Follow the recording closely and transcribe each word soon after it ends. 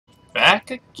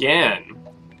back again.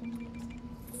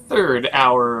 Third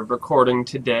hour of recording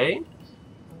today.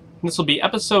 This will be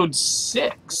episode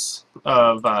 6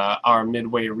 of our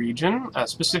Midway region.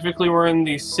 Specifically, we're in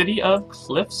the city of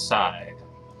Cliffside.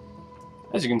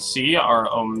 As you can see, our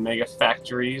Omega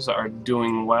factories are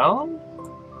doing well.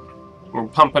 We're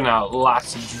pumping out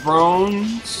lots of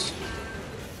drones.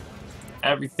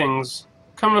 Everything's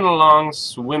coming along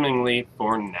swimmingly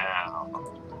for now.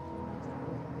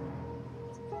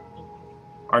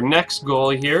 Our next goal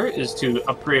here is to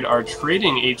upgrade our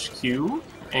trading HQ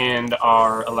and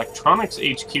our electronics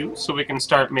HQ so we can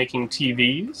start making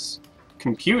TVs,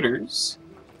 computers,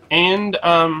 and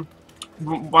want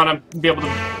to be able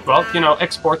to, well, you know,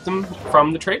 export them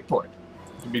from the trade port.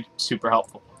 It would be super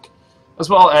helpful. As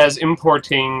well as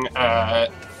importing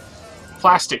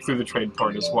plastic through the trade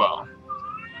port as well.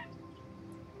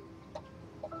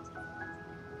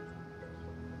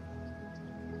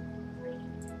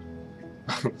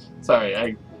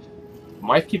 Sorry, my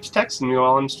wife keeps texting me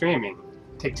while I'm streaming.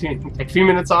 Take a few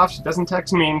minutes off, she doesn't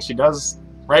text me, and she does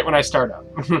right when I start up.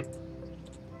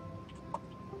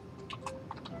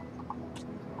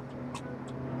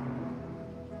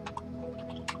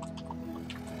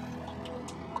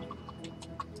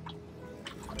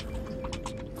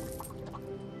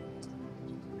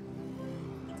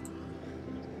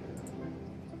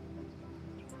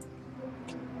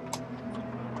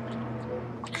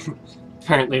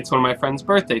 Apparently it's one of my friend's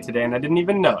birthday today and I didn't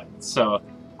even know it, so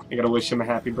I gotta wish him a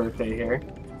happy birthday here.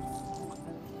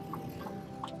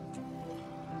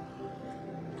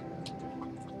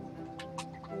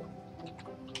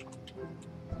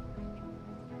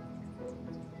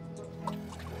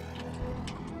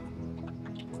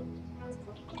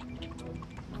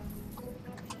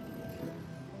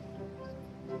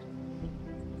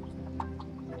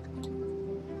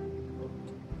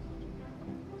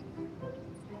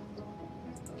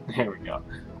 There we go.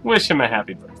 Wish him a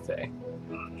happy birthday.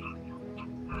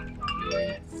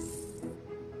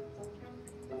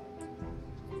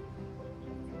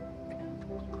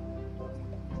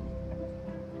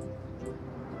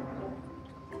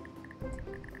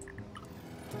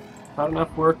 Not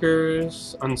enough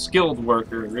workers, unskilled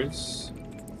workers.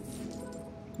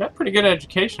 Got pretty good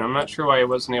education. I'm not sure why he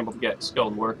wasn't able to get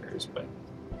skilled workers, but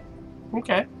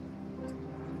okay.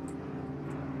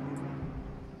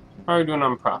 How are we doing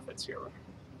on profits here?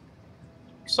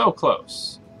 So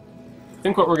close. I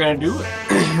think what we're going to do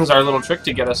is our little trick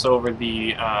to get us over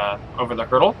the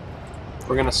hurdle.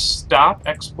 We're going to stop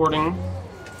exporting.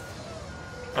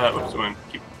 Oops, I'm going to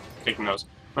keep taking those.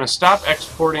 I'm going to stop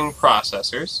exporting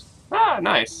processors. Ah,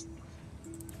 nice.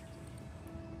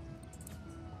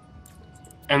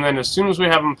 And then as soon as we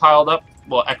have them piled up,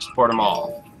 we'll export them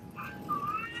all.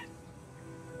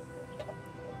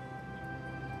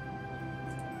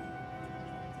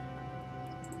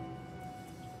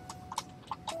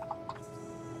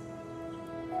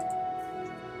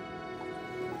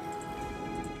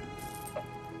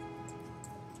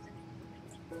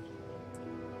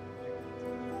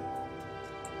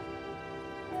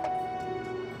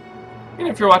 And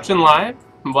if you're watching live,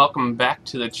 welcome back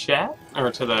to the chat,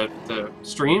 or to the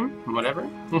stream, whatever.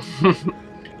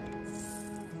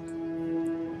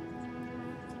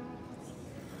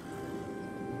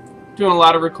 Doing a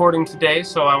lot of recording today,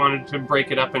 so I wanted to break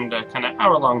it up into kind of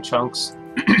hour-long chunks.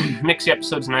 Makes the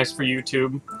episodes nice for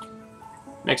YouTube.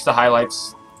 Makes the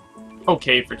highlights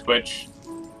okay for Twitch.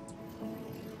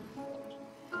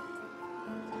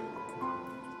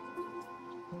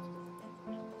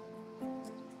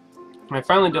 I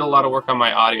finally did a lot of work on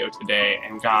my audio today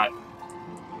and got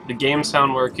the game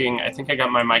sound working. I think I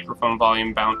got my microphone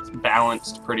volume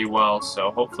balanced pretty well, so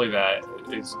hopefully that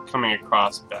is coming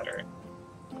across better.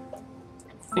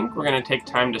 I think we're going to take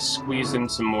time to squeeze in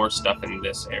some more stuff in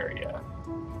this area.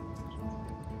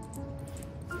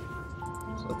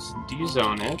 So let's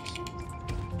dezone it.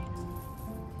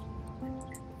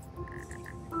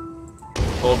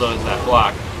 Bulldoze that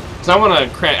block. So I want to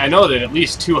cram. I know that at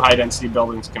least 2 high-density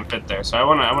buildings can fit there, so I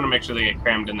want to make sure they get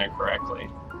crammed in there correctly.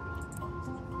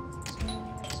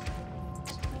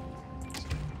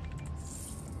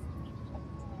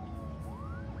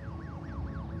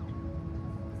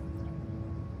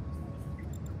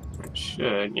 It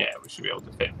should, yeah, we should be able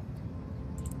to fit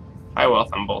high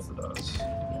wealth on both of those.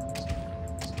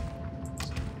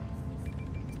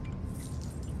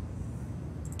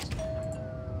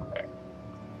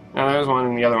 Now there's one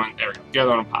and the other one, there we go, the other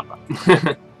one will pop up.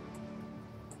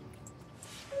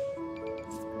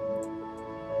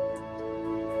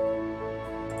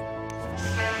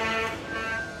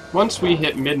 Once we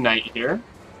hit midnight here,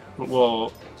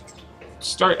 we'll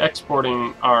start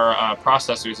exporting our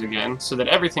processors again, so that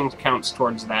everything counts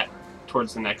towards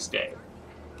the next day.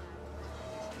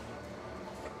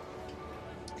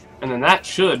 And then that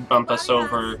should bump us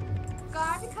over.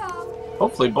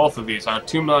 Hopefully, both of these, our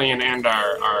 2 million and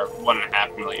our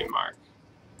 1.5 million mark.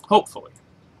 Hopefully.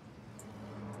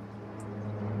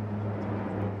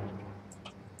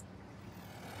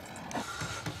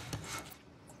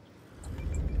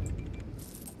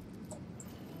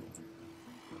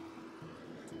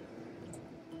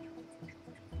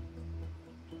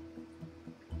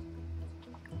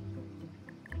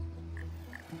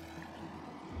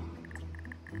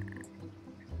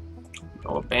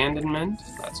 No abandonment.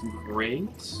 That's great.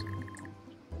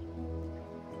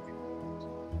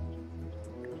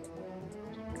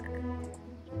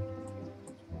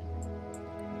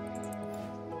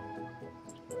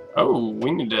 Oh,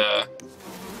 we need to...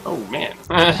 Oh, man.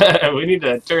 We need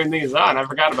to turn these on. I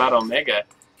forgot about Omega.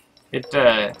 It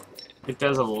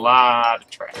does a lot of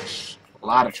trash. A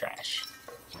lot of trash.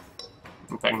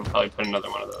 In fact, I can probably put another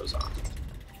one of those on.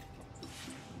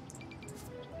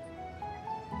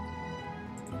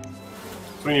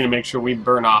 So we need to make sure we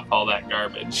burn off all that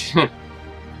garbage.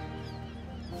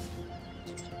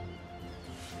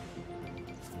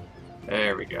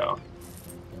 There we go.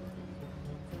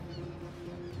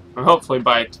 And hopefully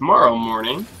by tomorrow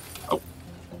morning... Oh,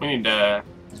 we need to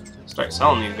start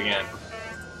selling these again.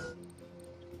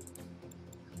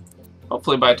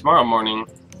 Hopefully by tomorrow morning,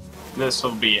 this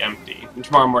will be empty.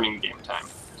 Tomorrow morning game time.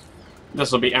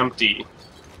 This will be empty.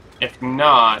 If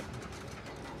not,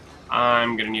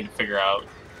 I'm gonna need to figure out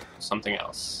something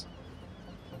else.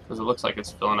 Because it looks like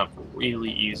it's filling up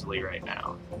really easily right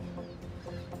now.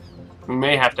 We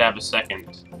may have to have a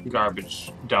second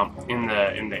garbage dump in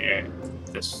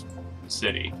this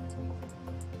city.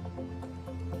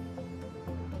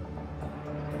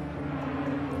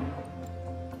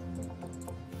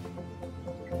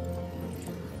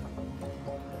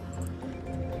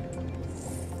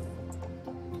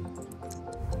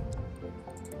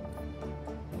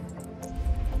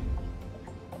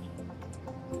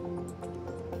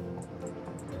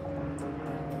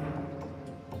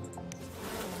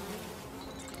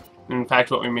 In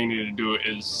fact, what we may need to do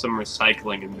is some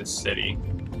recycling in this city.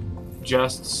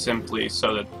 Just simply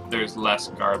so that there's less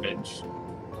garbage.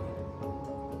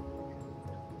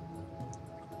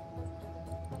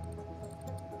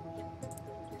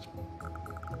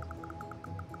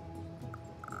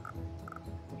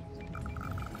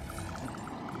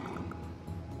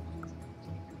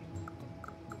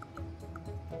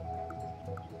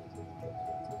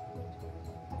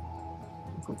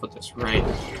 We'll put this right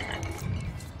here.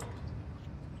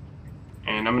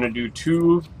 And I'm going to do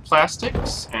 2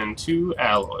 plastics and 2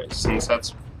 alloys, since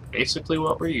that's basically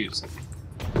what we're using.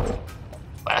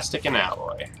 Plastic and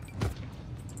alloy.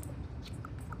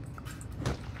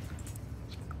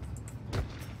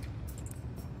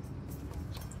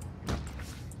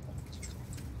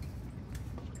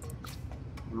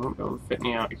 Won't be able to fit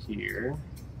me out here.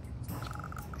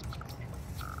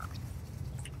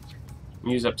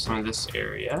 Use up some of this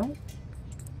area.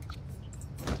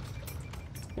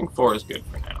 I think 4 is good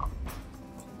for now.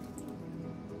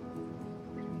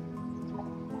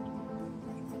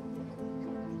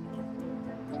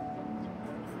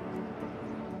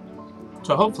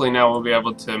 So hopefully now we'll be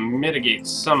able to mitigate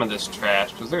some of this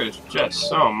trash, because there is just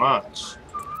so much.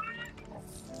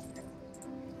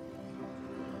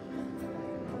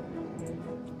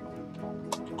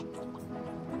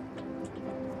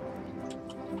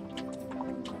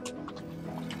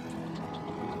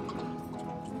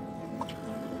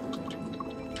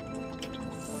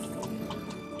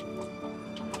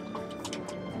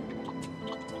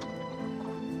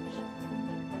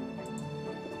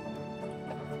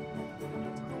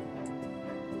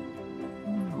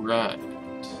 Right.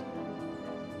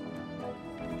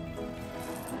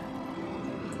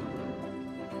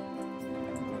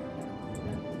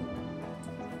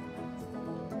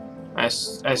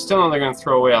 I still know they're going to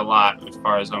throw away a lot as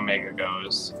far as Omega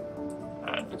goes.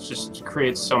 It just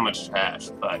creates so much trash,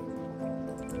 but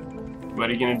what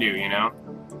are you going to do, you know?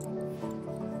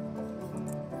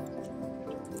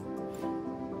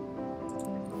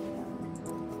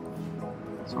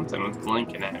 Something was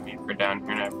blinking at me for down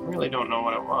here, and I really don't know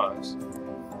what it was.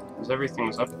 Because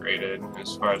everything's upgraded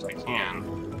as far as I can.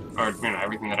 Or, you know,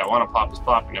 everything that I want to plop is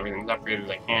plopped, and everything's upgraded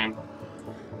as I can.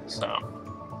 So.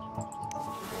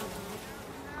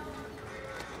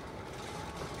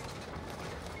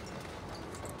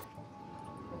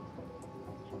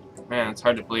 Man, it's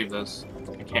hard to believe this.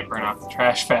 I can't burn off the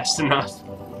trash fast enough.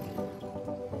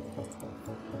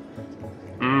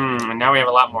 And now we have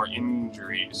a lot more injuries.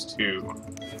 batteries too.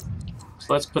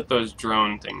 So let's put those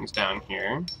drone things down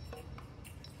here.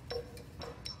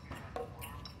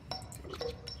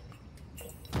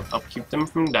 Help keep them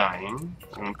from dying.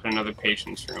 I'm going to put another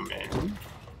patient's room in.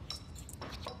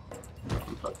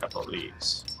 And put a couple of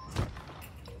these.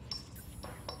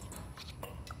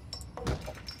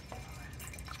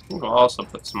 We'll also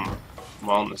put some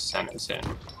wellness centers in.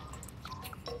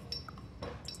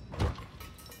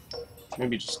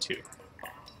 Maybe just 2.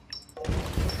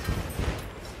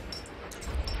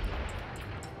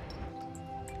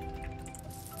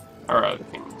 Or other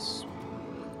things.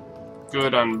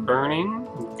 Good on burning,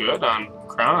 good on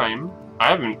crime. I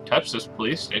haven't touched this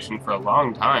police station for a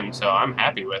long time, so I'm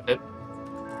happy with it.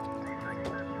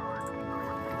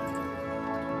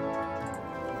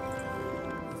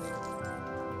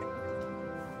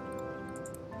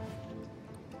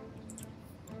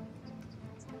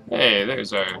 Hey,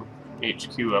 there's our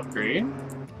HQ upgrade.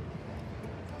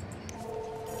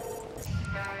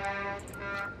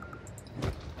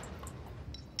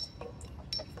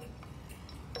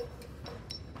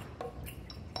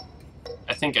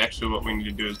 I think actually what we need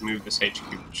to do is move this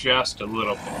HQ just a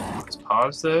little bit. Let's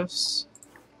pause this.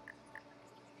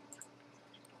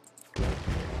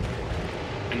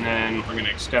 And then we're going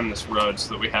to extend this road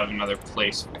so that we have another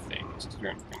place for things. We're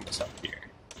going to bring this up here.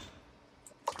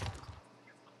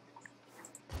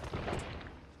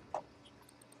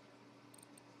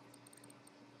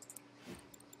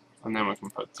 And then we can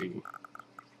put the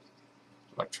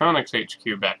electronics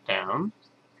HQ back down.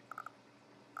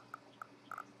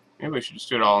 Maybe we should just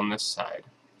do it all on this side.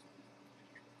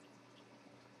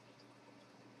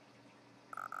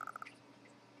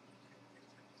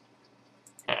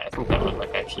 Yeah, I think that would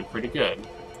look actually pretty good.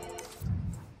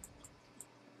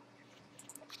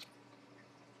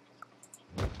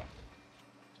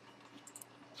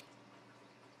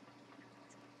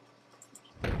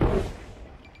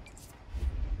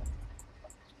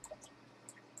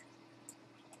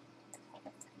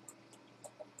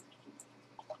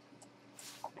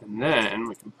 And then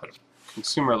we can put a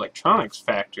consumer electronics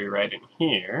factory right in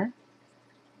here.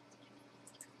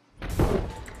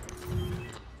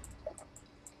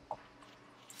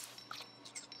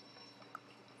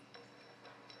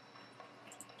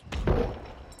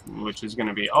 Which is going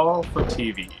to be all for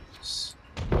TVs.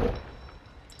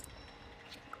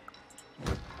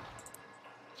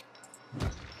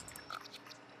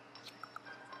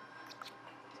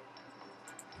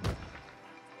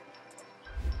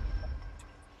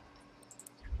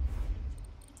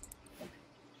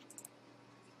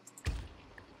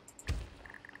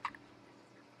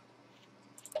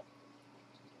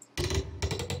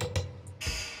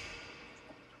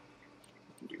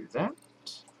 Do that.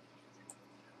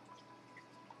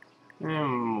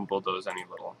 And we'll bulldoze any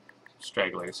little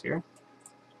stragglers here.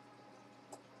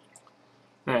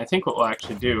 And I think what we'll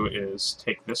actually do is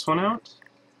take this one out,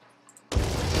 or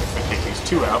take these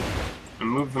 2 out, and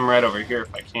move them right over here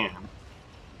if I can.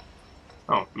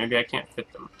 Oh, maybe I can't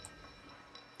fit them.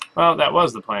 Well, that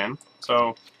was the plan,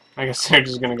 so I guess they're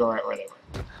just going to go right where they were.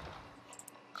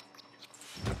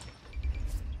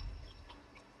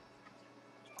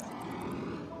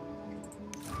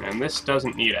 And this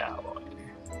doesn't need alloy.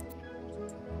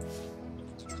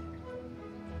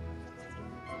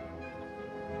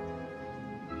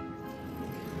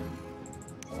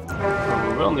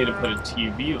 We will need to put a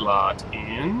TV lot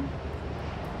in.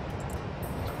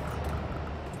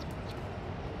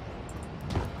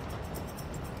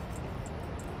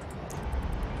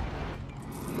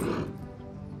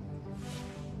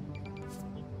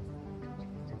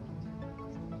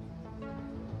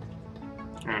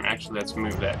 And actually, let's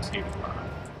move that TV lot.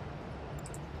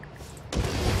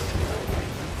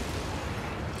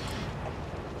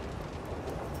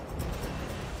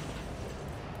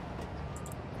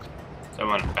 I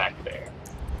want it back there.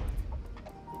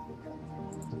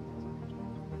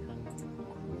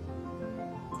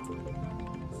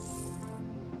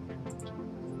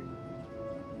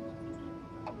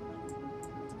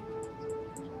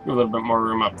 A little bit more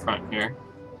room up front here.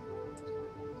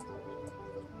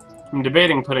 I'm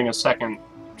debating putting a second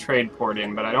trade port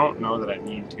in, but I don't know that I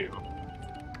need to.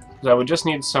 Because I would just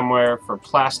need somewhere for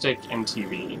plastic and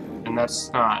TV, and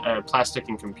that's not, plastic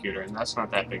and computer, and that's not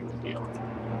that big of a deal.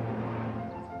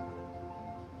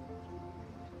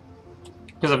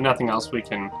 Because if nothing else, we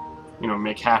can, you know,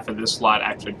 make half of this lot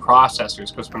actually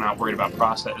processors, because we're not worried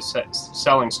about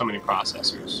selling so many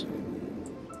processors.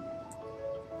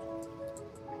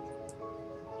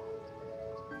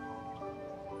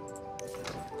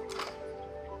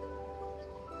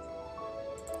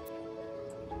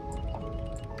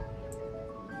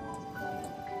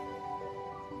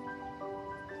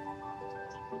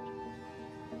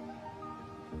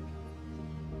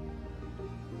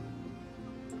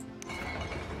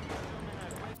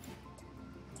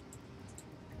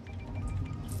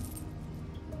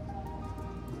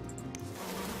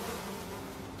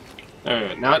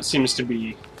 Now it seems to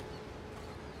be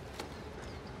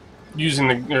using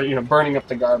the, or, burning up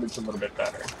the garbage a little bit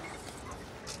better.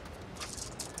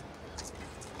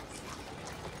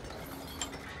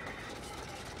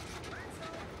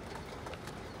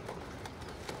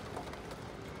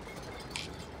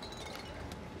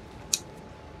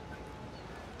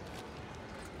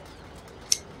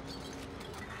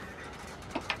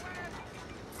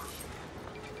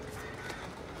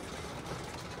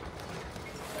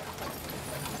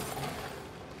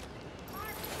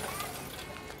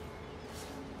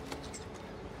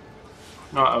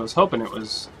 No, I was hoping it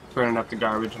was burning up the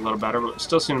garbage a little better, but we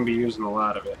still seem to be using a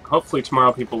lot of it. Hopefully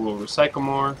tomorrow people will recycle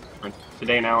more, or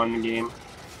today now in the game,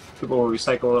 people will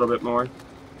recycle a little bit more.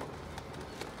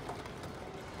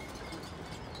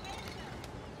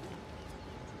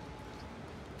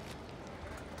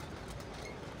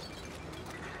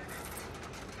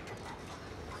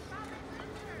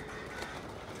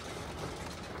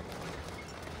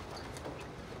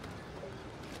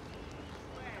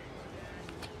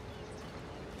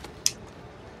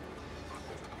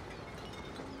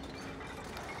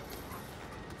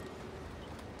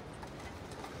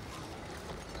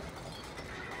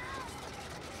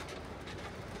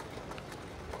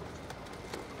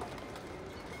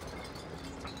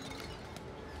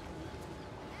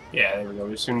 Yeah, there we go.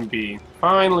 We seem to be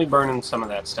finally burning some of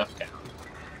that stuff down.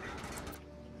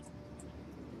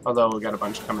 Although we got a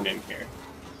bunch coming in here.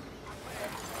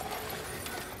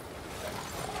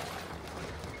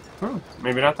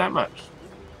 Maybe not that much.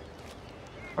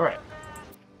 Alright.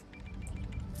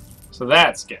 So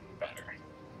that's getting better.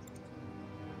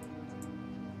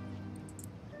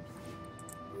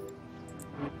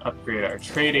 Upgrade our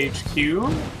trade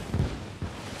HQ.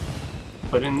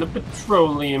 Put in the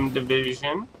petroleum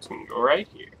division. It's going to go right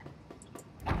here.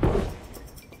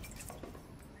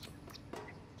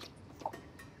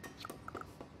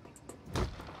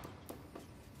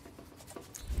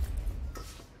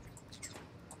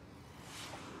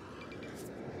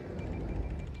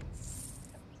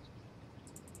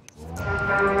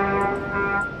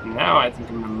 Now I think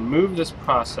I'm going to move this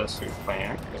processor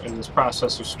plant, or this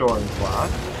processor storage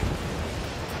block.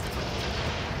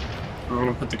 I'm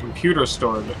going to put the computer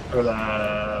storage, or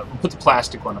we'll put the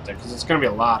plastic one up there, because it's going to be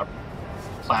a lot of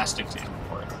plastic to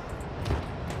import.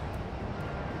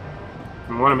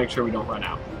 And we want to make sure we don't run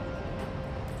out.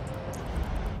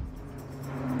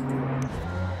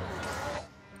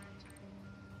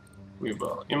 We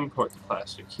will import the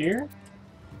plastic here.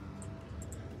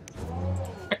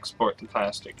 Export the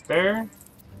plastic there.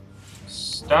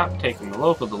 Stop taking the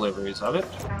local deliveries of it.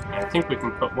 And I think we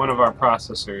can put one of our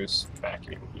processors back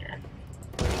in here.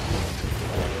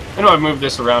 I know I've moved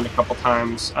this around a couple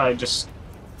times. Just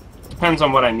depends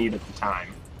on what I need at the time.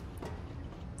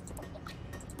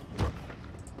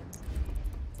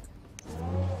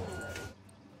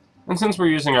 And since we're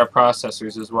using our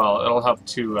processors as well, it'll help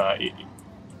to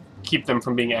keep them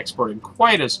from being exported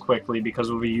quite as quickly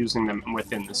because we'll be using them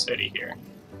within the city here.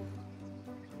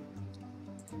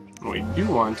 We do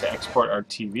want to export our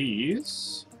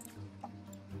TVs.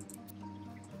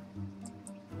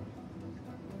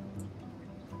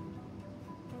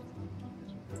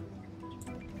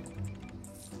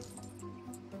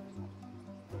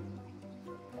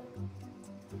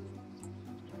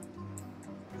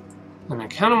 And I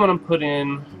kind of want to put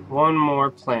in one more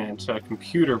plant, a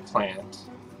computer plant.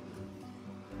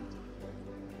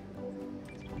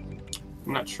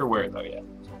 I'm not sure where though yet.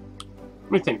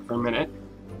 Let me think for a minute.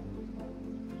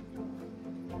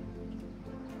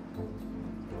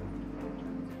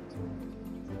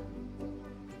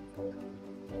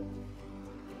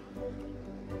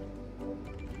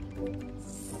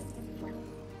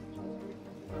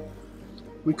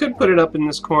 We could put it up in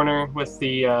this corner with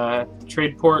the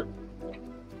trade port.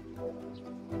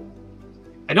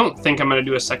 I don't think I'm going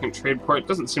to do a second trade port. It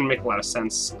doesn't seem to make a lot of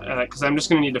sense, because I'm just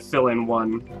going to need to fill in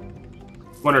one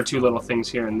or two little things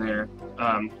here and there.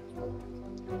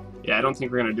 Yeah, I don't think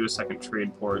we're going to do a second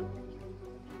trade port.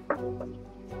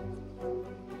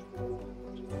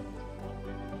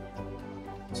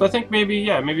 So I think maybe,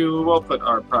 yeah, maybe we will put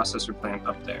our processor plant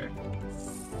up there.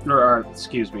 Or our,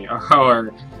 excuse me,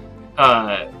 our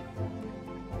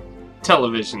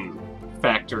television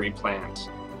factory plant.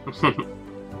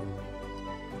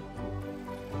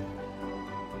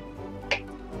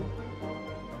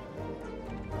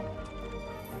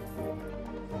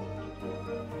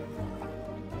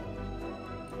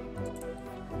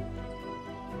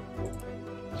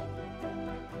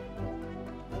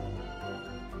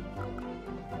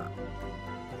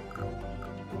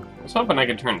 I was hoping I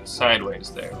could turn it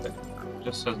sideways there, but it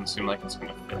just doesn't seem like it's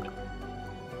going to fit.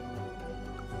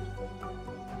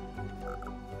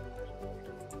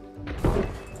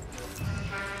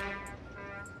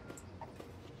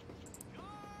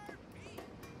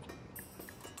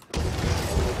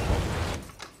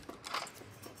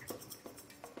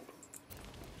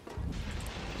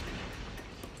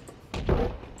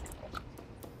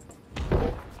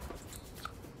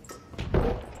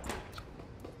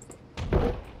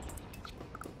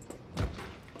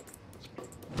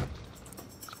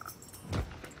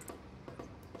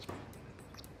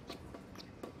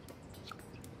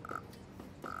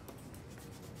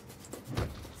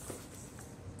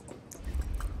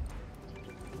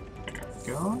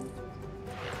 go.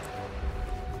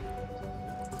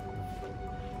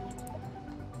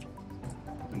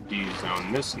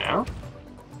 D-zone this now.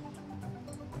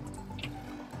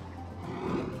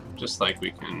 Just like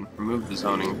we can remove the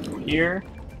zoning from here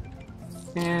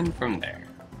and from there.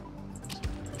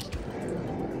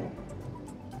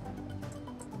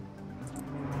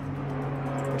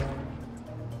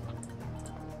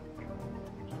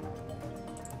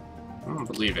 I don't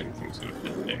believe anything's going to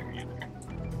fit there either.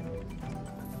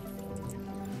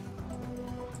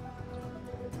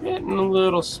 Getting a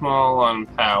little small on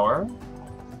power.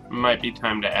 Might be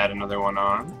time to add another one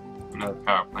on. Another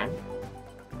power plant.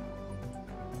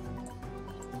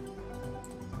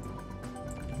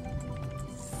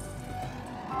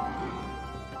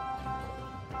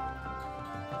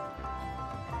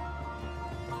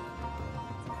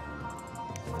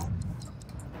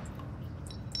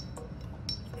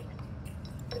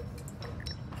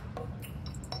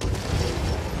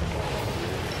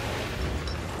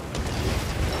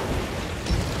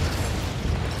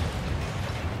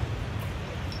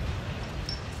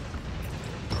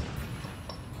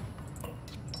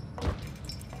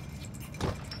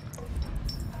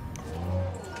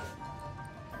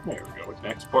 There we go, we can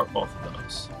export both of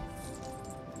those.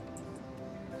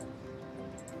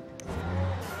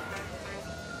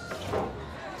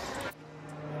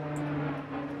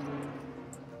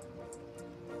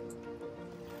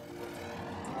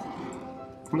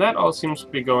 And that all seems to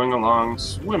be going along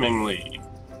swimmingly.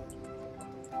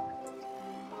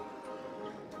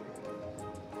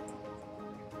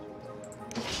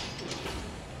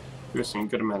 Producing a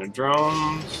good amount of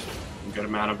drones, a good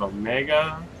amount of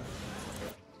Omega.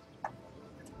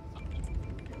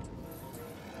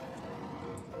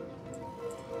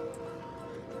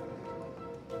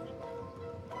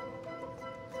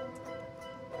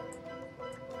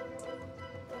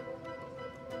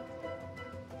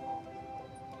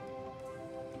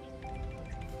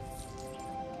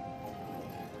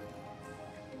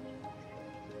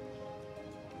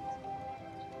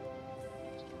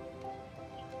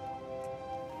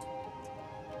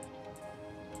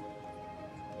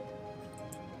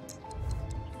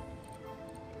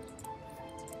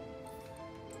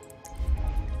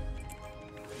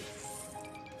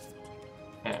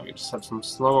 Yeah, we just have some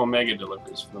slow Omega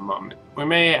deliveries for the moment. We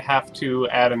may have to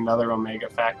add another Omega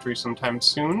factory sometime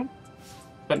soon,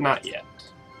 but not yet.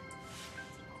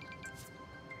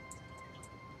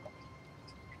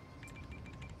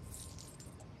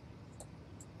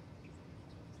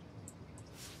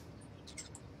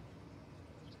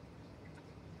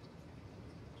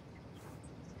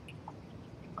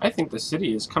 I think the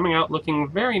city is coming out looking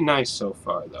very nice so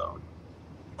far, though.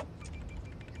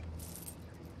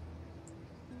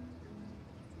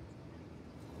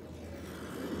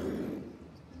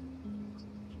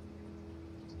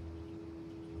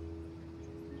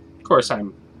 Of course,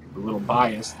 I'm a little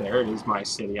biased there. It is my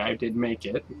city. I did make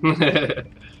it.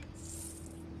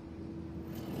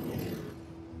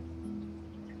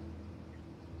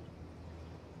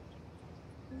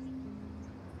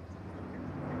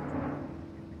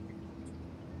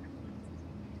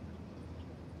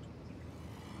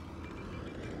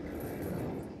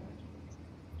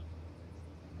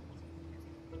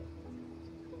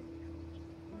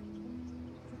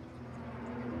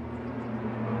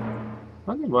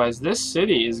 Otherwise, this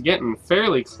city is getting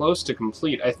fairly close to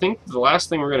complete. I think the last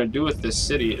thing we're going to do with this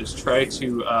city is try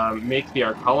to make the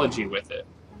archology with it.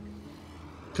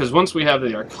 Because once we have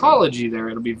the archology there,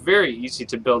 it'll be very easy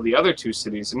to build the other two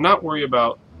cities and not worry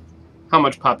about how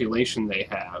much population they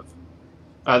have.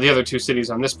 The other two cities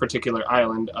on this particular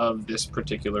island of this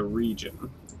particular region.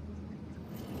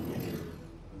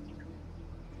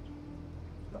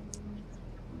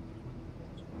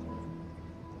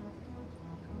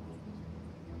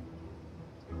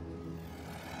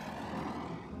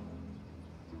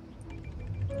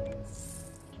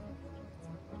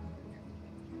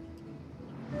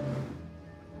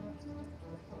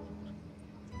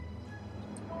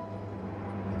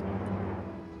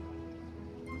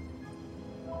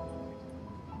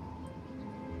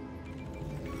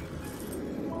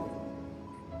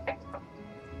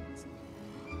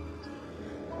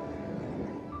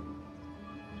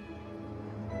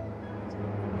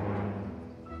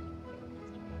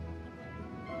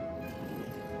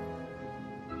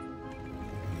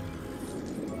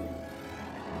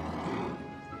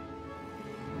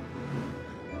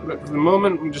 But for the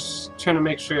moment, I'm just trying to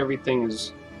make sure everything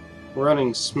is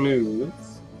running smooth.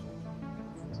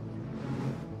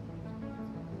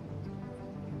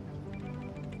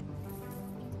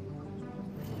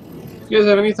 you guys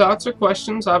have any thoughts or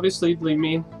questions, obviously leave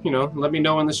me, let me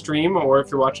know in the stream, or if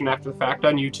you're watching after the fact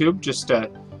on YouTube, just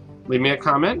leave me a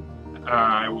comment.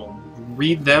 I will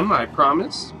read them, I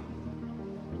promise.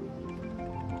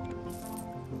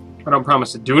 I don't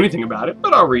promise to do anything about it,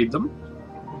 but I'll read them.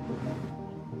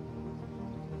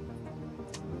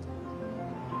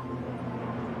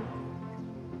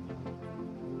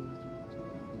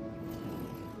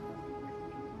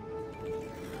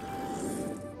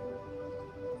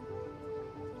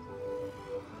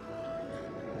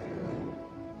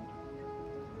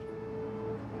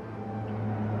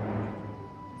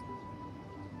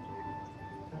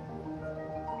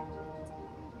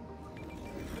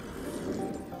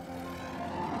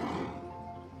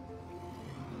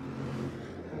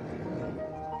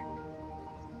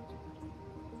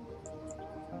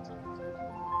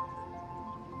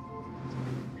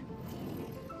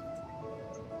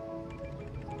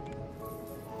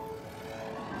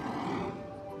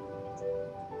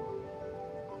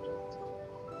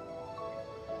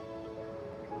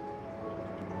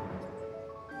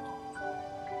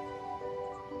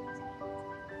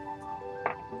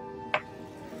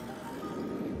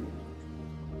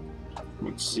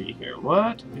 Let's see here.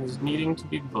 What is needing to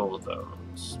be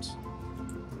bulldozed?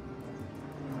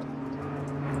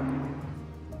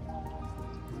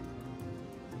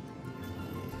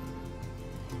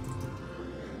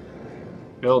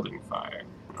 Building fire.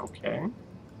 Okay.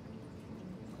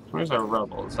 Where's our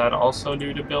rubble? Is that also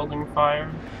due to building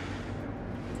fire?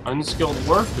 Unskilled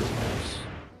workers.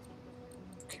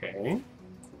 Okay.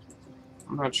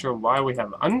 I'm not sure why we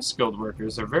have unskilled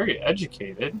workers. They're very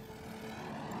educated.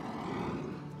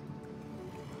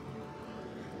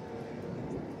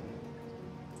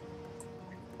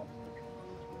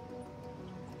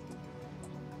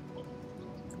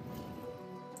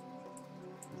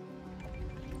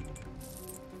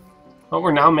 But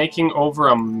we're now making over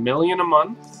 $1 million a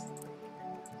month,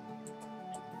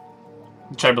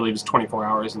 which I believe is 24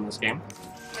 hours in this game.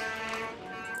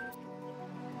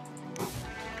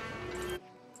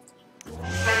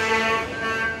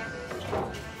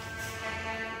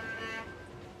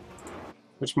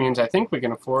 Which means I think we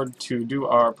can afford to do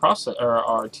our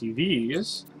our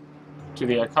TVs to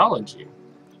the archology.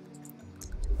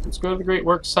 Let's go to the Great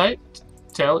Works site,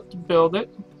 tell it to build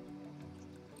it.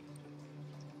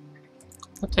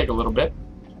 It'll take a little bit.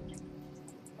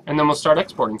 And then we'll start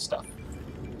exporting stuff.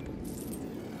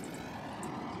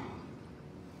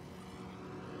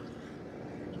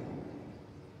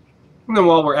 And then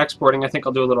while we're exporting, I think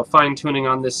I'll do a little fine-tuning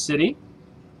on this city.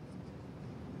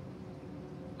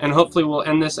 And hopefully we'll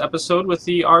end this episode with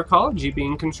the archology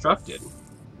being constructed.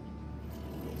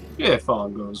 If all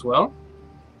goes well.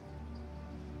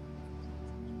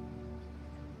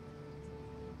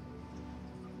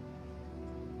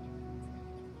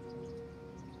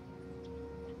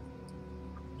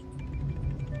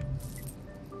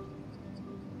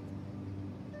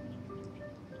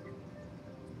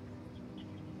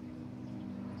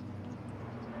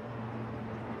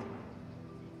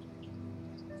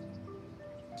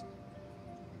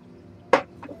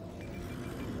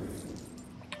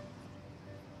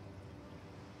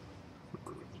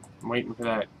 I'm waiting for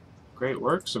that Great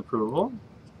Works approval.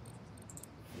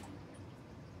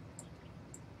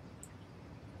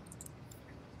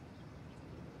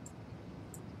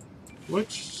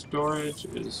 Which storage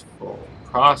is full?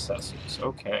 Processors,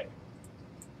 okay.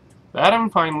 That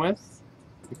I'm fine with.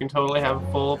 You can totally have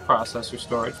full processor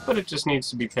storage, but it just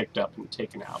needs to be picked up and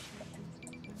taken out.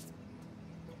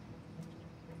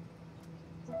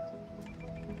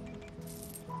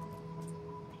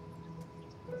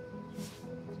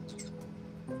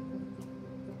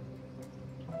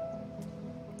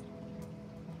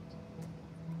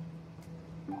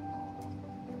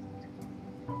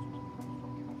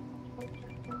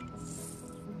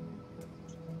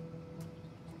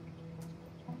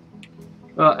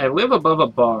 Well, I live above a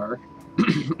bar,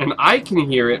 and I can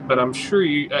hear it, but I'm sure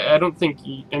I don't think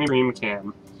any stream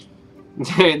can.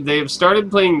 They've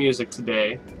started playing music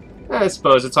today. I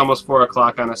suppose it's almost 4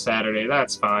 o'clock on a Saturday,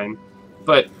 that's fine.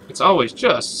 But it's always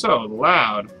just so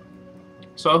loud.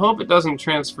 So I hope it doesn't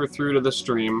transfer through to the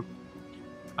stream.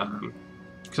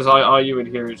 Because all you would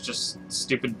hear is just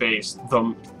stupid bass.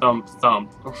 Thump, thump,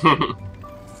 thump.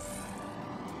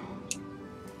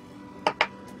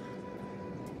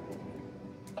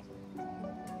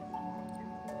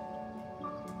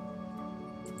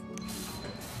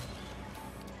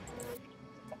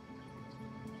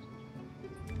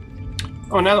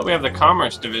 Oh, now that we have the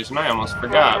Commerce Division, I almost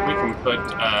forgot. We can put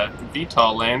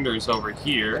VTOL landers over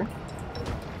here.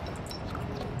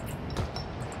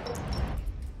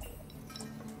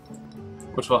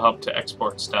 which will help to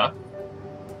export stuff.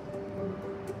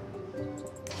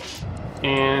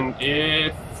 And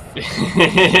if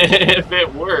if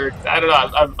it worked, I don't know.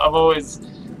 I'm always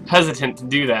hesitant to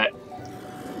do that.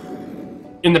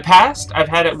 In the past, I've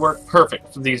had it work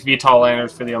perfect for these VTOL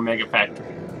landers for the Omega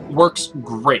Factory. Works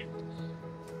great.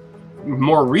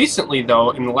 More recently,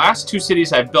 though, in the last 2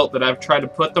 cities I've built that I've tried to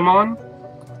put them on,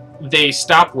 they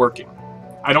stop working.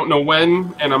 I don't know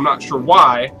when, and I'm not sure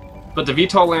why, but the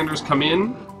VTOL landers come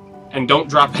in and don't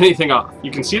drop anything off.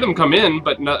 You can see them come in,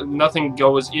 but nothing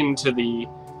goes into the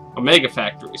Omega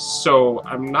Factories. So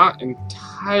I'm not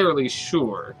entirely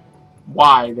sure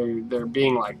why they're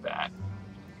being like that.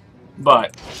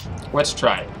 But let's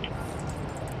try it.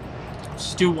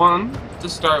 Let's do 1 to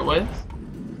start with.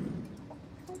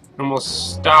 And we'll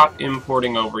stop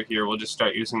importing over here. We'll just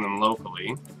start using them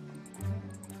locally.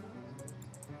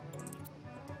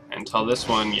 Until this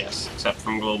one, yes, except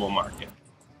from global market.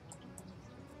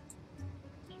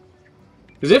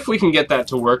 Because if we can get that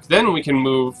to work, then we can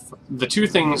move the 2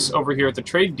 things over here at the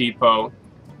trade depot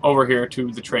over here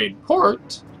to the trade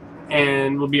port,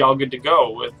 and we'll be all good to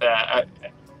go with that.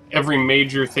 Every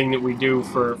major thing that we do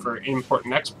for import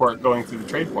and export going through the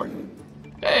trade port.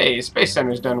 Hey, Space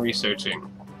Center's done researching.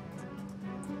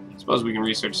 Suppose we can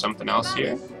research something else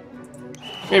here.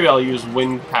 Maybe I'll use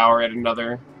wind power at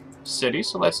another city,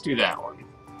 so let's do that one.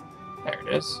 There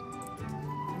it is.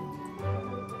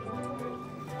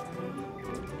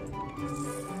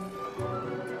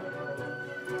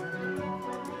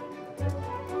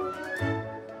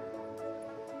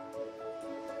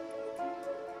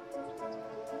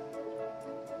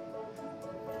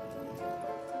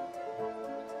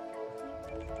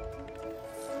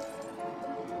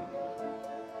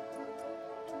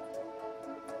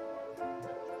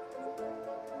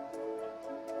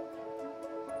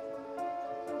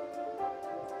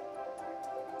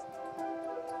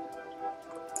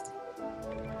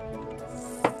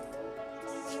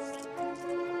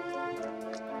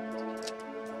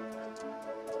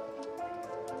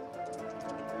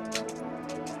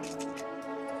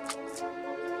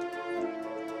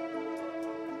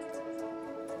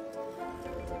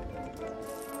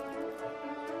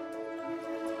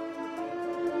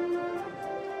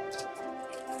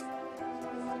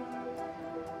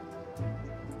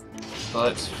 So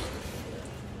let's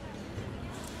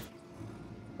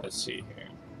see here.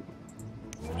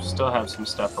 Still have some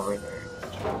stuff over there.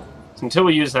 So until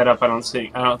we use that up, I don't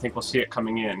think we'll see it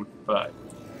coming in, but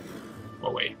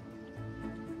we'll wait.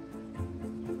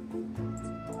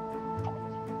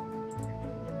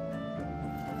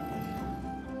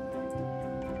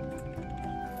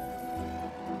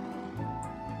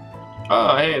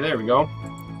 Oh, hey, there we go.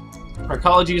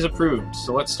 Archology is approved,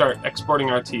 so let's start exporting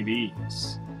our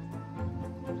TVs.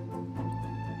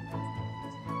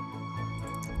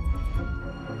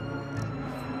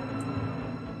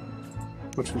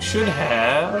 Which we should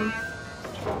have.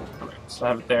 Alright, so I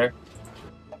have it there.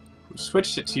 We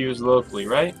switched it to use locally,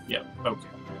 right? Yep, okay.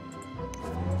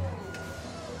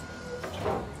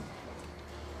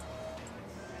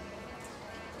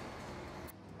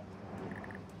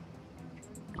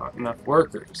 Not enough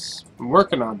workers. I'm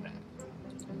working on that.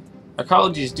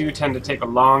 Archologies do tend to take a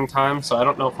long time, so I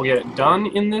don't know if we'll get it done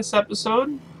in this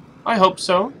episode. I hope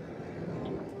so.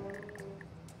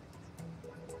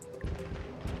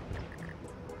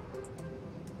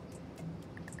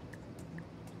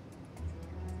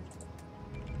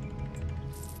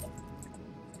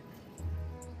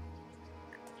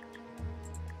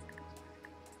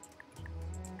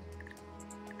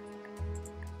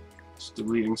 Just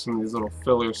deleting some of these little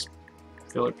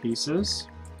filler pieces.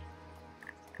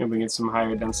 Maybe we get some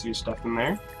higher density stuff in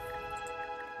there.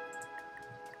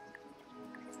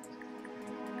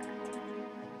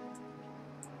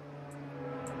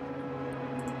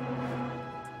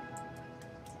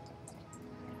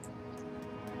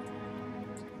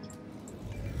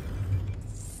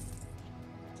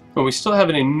 But we still have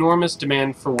an enormous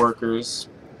demand for workers.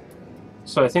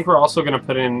 So I think we're also going to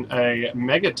put in a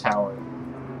mega tower.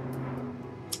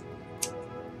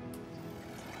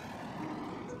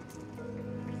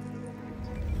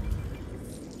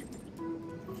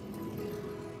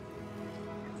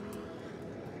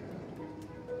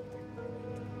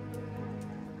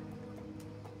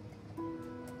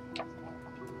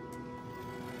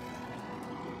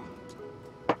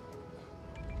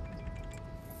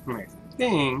 I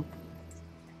think,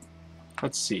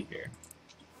 let's see here.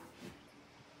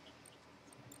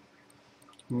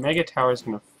 Mega tower is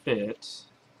going to fit.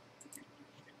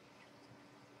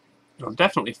 It'll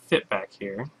definitely fit back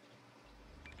here.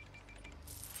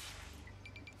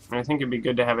 And I think it'd be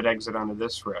good to have it exit onto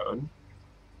this road.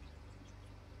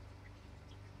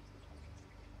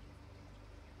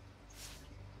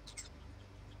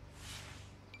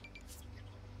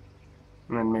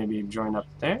 And then maybe join up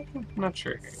there? I'm not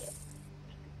sure here yet.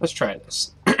 Let's try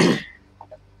this.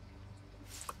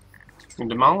 And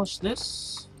demolish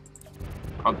this.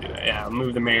 I'll do that. Yeah, I'll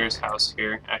move the mayor's house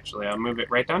here. Actually, I'll move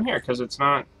it right down here because it's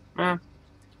not.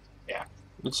 Yeah,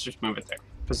 let's just move it there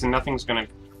because nothing's gonna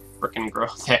frickin' grow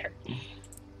there.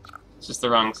 It's just the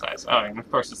wrong size. Oh, and of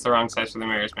course it's the wrong size for the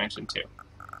mayor's mansion too.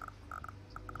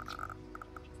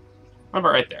 How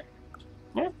about right there?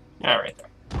 Yeah, right there.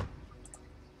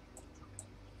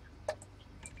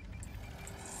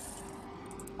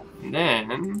 And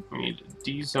then we need to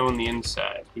de-zone the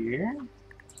inside here.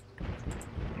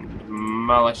 And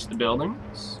demolish the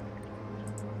buildings.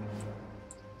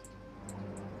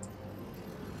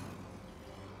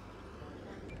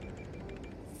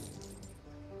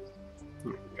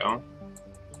 There we go.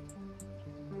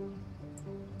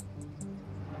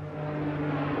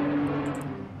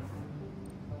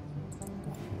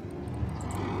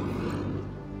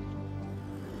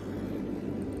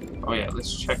 Oh yeah,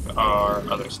 let's check our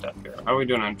other stuff here. How are we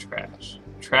doing on trash?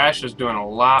 Trash is doing a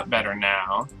lot better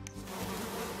now.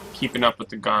 Keeping up with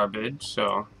the garbage,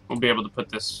 so we'll be able to put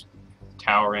this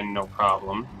tower in no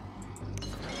problem.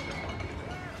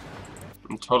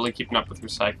 I'm totally keeping up with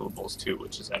recyclables too,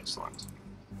 which is excellent.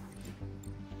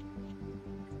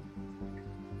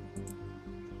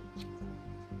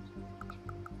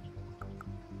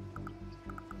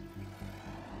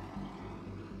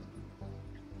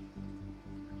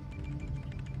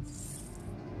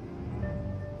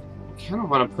 I kind of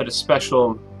want to put a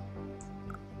special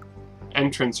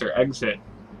entrance or exit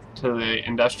to the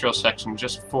industrial section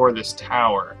just for this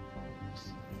tower.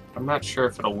 I'm not sure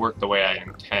if it'll work the way I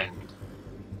intend.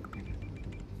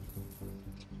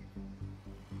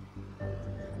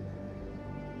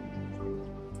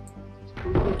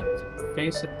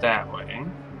 Face it that way.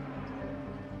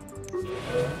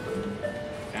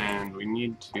 And we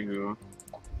need to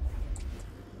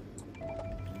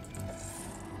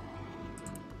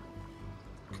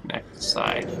connect the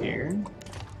side here.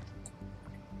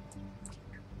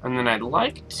 And then I'd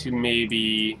like to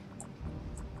maybe...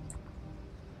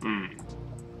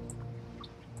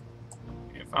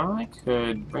 If I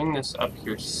could bring this up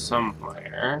here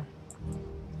somewhere...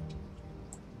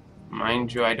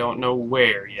 Mind you, I don't know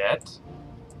where yet.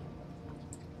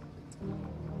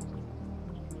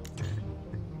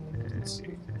 Let's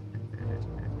see.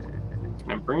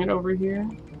 Can I bring it over here?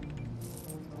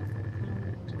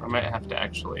 I might have to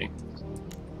actually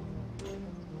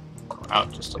go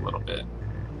out just a little bit.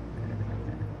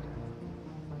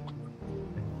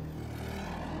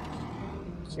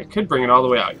 So I could bring it all the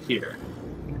way out here.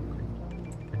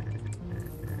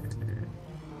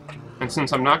 And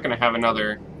since I'm not going to have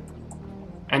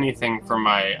anything for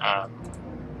my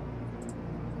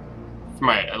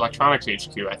electronics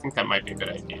HQ, I think that might be a good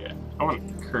idea. I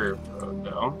want a curved road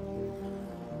though,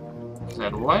 because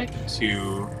I'd like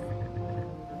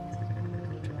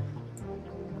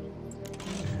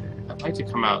to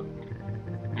come out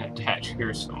and attach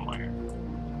here somewhere.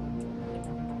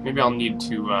 Maybe I'll need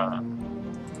to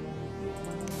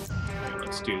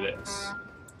let's do this.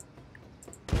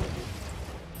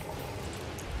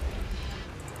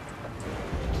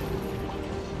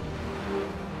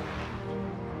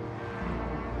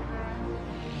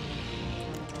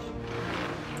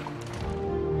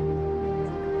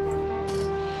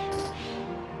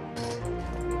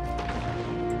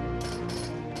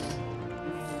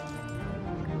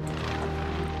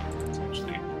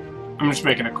 I'm just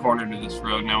making a corner to this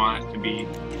road and I want it to be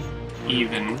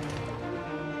even.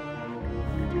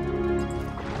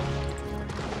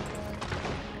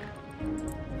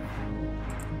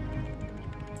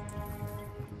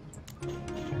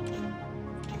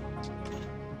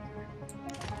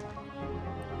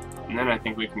 And then I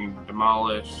think we can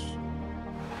demolish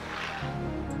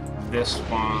this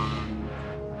one.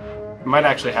 I might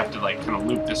actually have to like kind of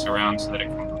loop this around so that it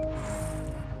can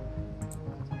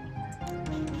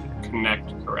connect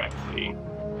correctly,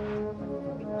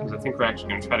 because I think we're actually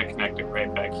going to try to connect it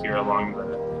right back here along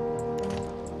there.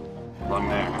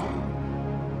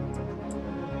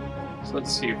 So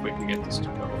let's see if we can get this to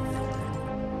go.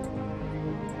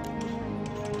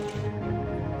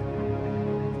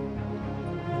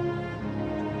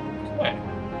 Okay.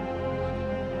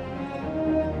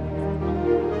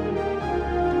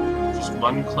 Just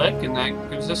one click and that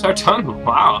gives us our tunnel.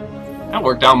 Wow, that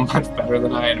worked out much better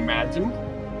than I had imagined.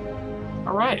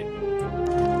 Alright.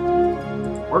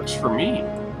 Works for me.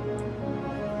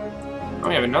 Oh,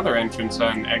 we have another entrance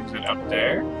and exit up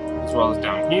there, as well as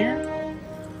down here.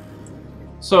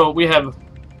 So we have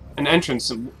an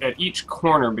entrance at each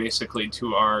corner, basically,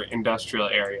 to our industrial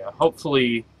area,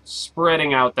 hopefully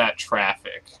spreading out that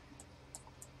traffic.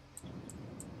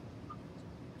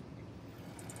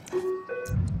 I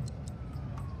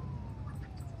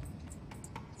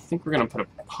think we're going to put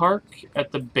a park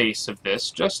at the base of this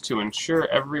just to ensure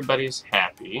everybody's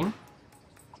happy.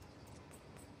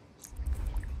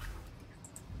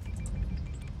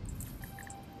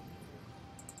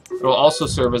 It will also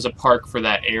serve as a park for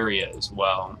that area as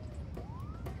well.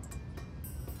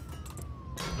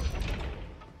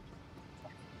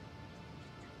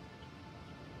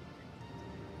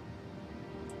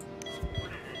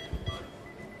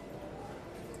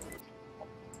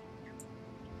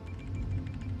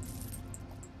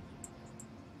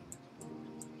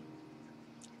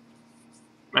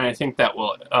 And I think that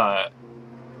will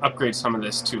upgrade some of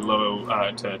this to low,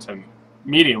 to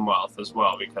medium wealth as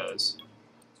well, because,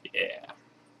 yeah,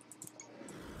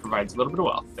 provides a little bit of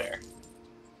wealth there.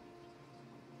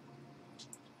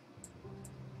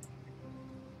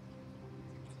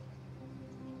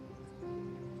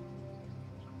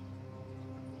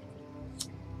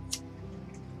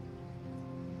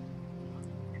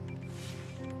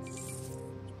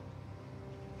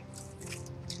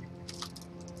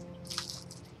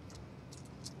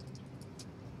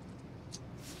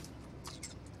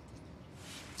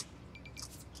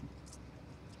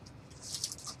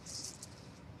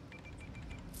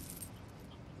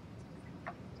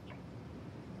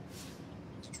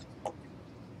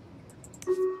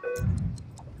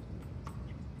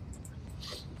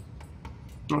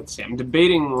 Let's see, I'm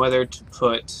debating whether to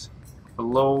put a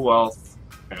low wealth.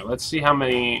 Here, let's see how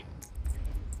many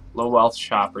low wealth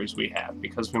shoppers we have,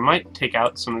 because we might take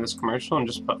out some of this commercial and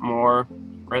just put more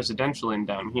residential in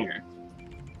down here.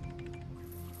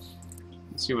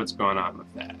 Let's see what's going on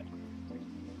with that.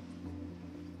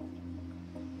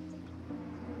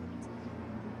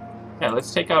 Yeah,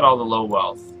 let's take out all the low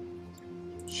wealth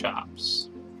shops.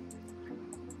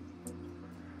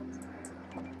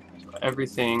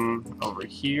 Everything over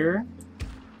here.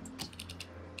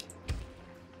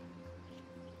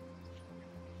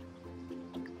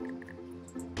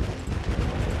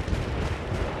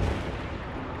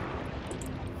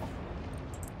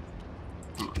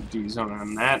 D-zone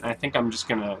on that. I think I'm just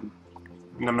gonna...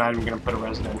 I'm not even gonna put a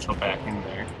residential back in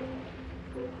there.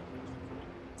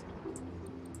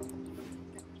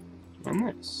 And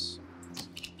this.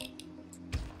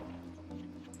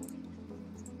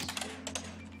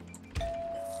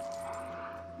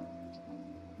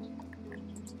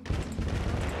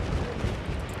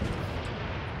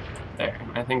 There.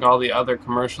 I think all the other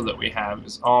commercial that we have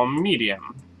is all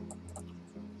medium.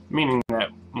 Meaning that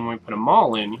when we put a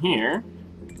mall in here,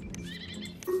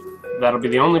 that'll be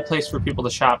the only place for people to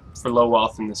shop for low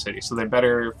wealth in the city, so they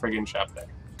better friggin' shop there.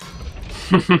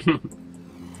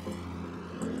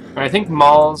 I think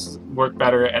malls work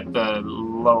better at the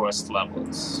lowest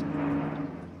levels.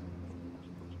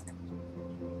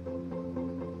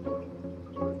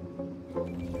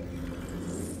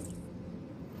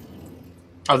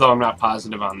 Although I'm not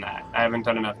positive on that. I haven't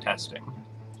done enough testing.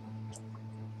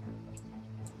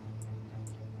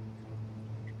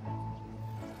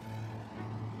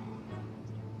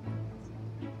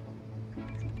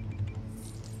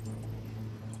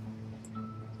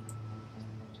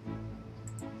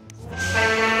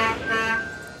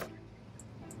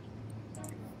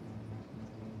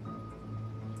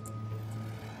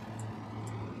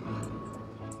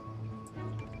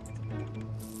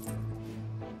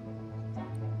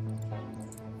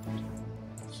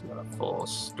 Got a full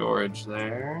storage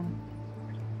there.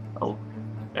 Oh,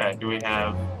 yeah, do we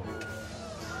have...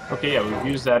 Okay, yeah,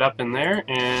 we've used that up in there,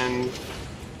 and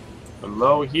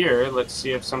below here, let's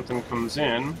see if something comes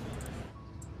in.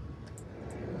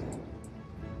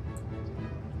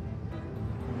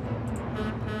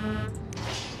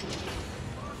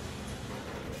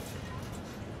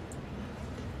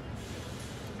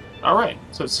 Alright,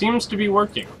 so it seems to be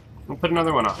working. We'll put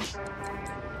another one on.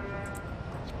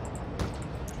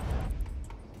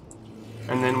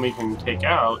 And then we can take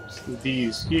out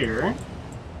these here.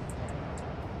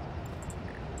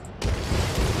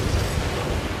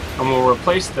 And we'll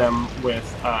replace them with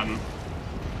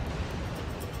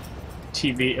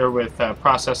TV, or with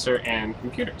processor and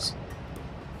computers.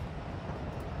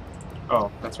 Oh,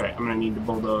 that's right. I'm going to need to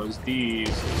bulldoze these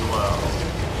as well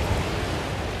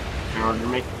in order to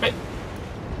make it fit.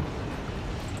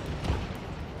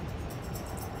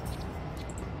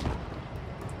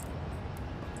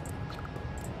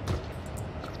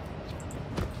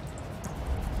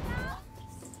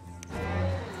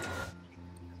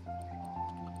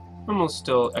 And we'll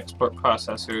still export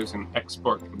processors and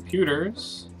export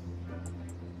computers.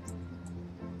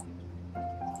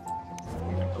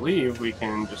 I believe we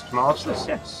can just demolish this,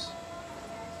 yes.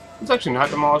 Let's actually not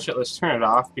demolish it, let's turn it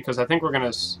off, because I think we're going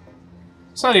to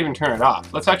Let's not even turn it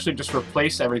off. Let's actually just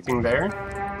replace everything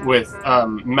there with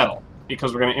metal,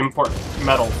 because we're going to import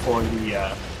metal for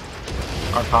the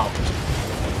archology.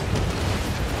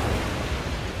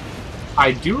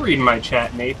 I do read my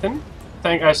chat, Nathan.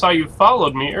 I saw you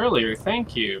followed me earlier.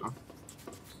 Thank you.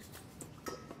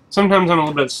 Sometimes I'm a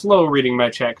little bit slow reading my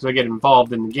chat because I get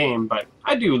involved in the game, but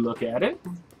I do look at it.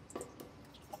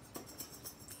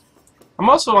 I'm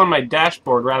also on my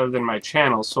dashboard rather than my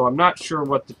channel, so I'm not sure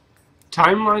what the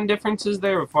timeline difference is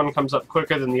there, if one comes up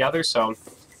quicker than the other, so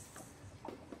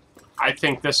I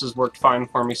think this has worked fine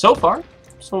for me so far,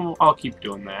 so I'll keep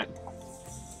doing that.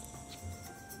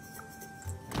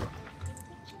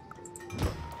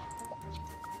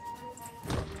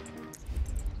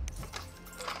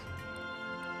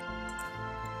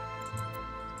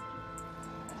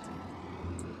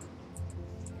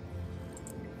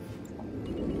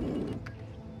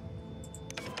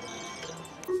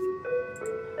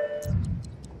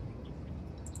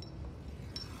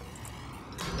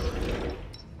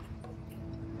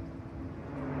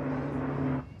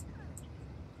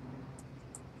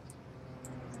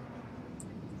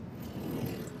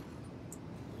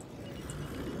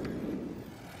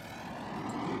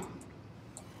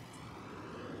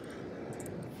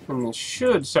 And this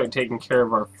should start taking care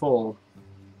of our full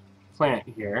plant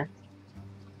here.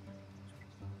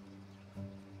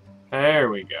 There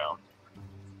we go.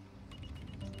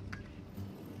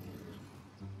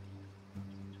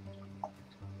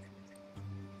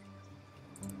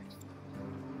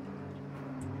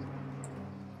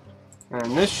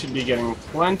 And this should be getting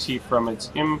plenty from its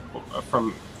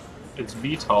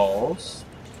VTOLs.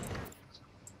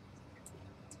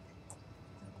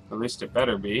 At least it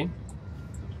better be.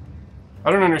 I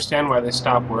don't understand why they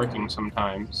stop working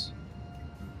sometimes.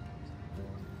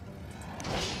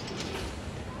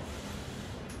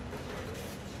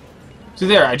 So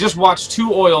there, I just watched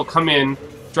 2 oil come in,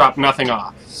 drop nothing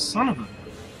off. Son of a...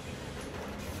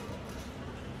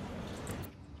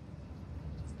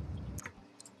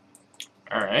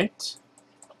 Alright.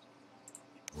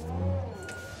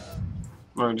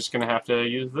 We're just gonna have to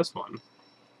use this one.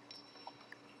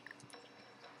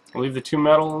 We'll leave the 2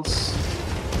 metals.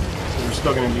 We're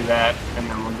still gonna do that, and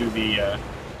then we'll do the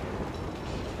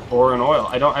ore and oil.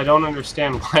 I don't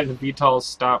understand why the VTOLs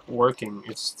stop working.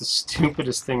 It's the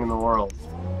stupidest thing in the world.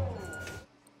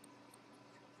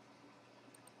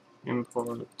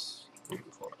 Import.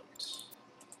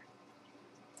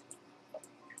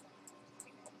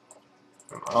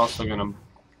 I'm also gonna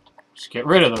just get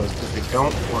rid of those because they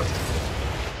don't work.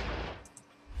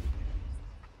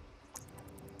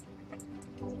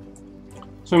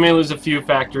 So we may lose a few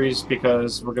factories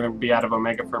because we're going to be out of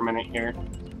Omega for a minute here.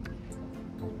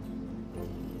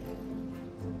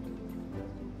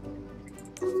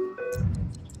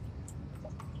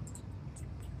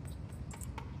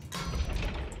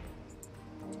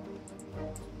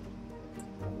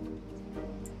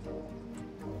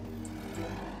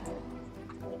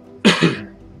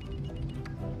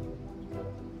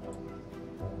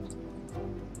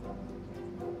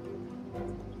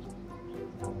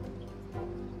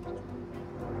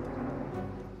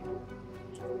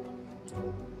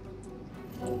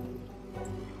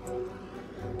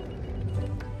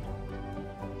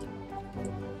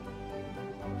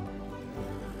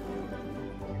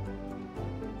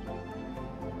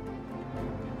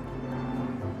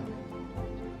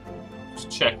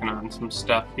 Checking on some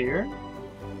stuff here.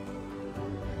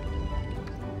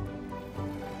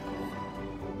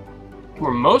 We're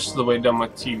most of the way done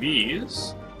with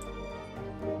TVs.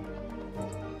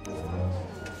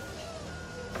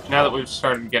 Now that we've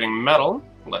started getting metal,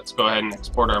 let's go ahead and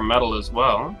export our metal as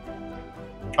well.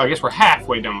 Oh, I guess we're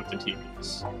halfway done with the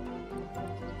TVs.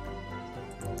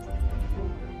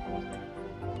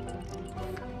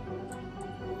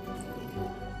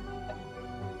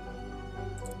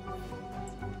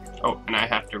 Oh, and I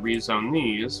have to rezone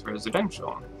these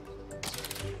residential.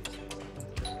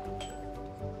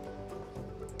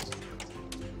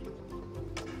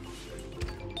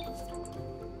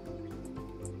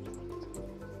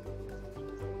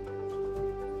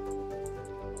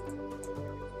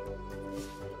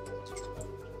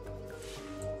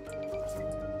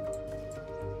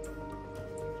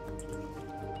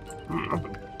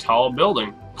 Tall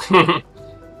building.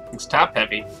 It's top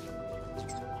heavy.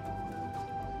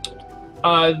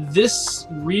 This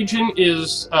region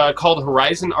is called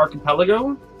Horizon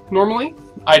Archipelago, normally.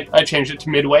 I changed it to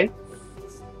Midway.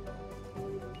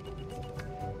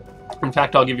 In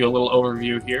fact, I'll give you a little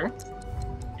overview here.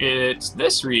 It's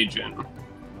this region.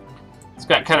 It's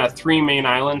got kind of 3 main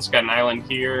islands. It's got an island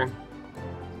here.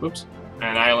 Oops.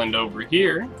 An island over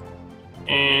here.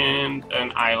 and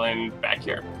an island back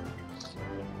here.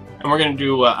 And we're going to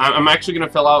do, I'm actually going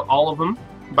to fill out all of them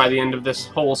by the end of this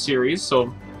whole series,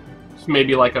 so it's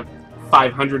maybe like a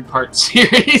 500-part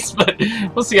series, but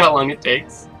we'll see how long it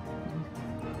takes.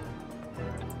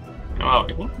 Oh,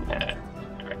 yeah.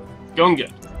 All right. Going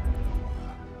good.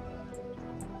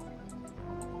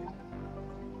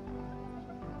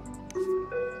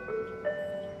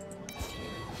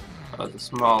 How's the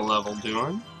small level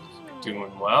doing?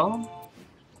 Doing well.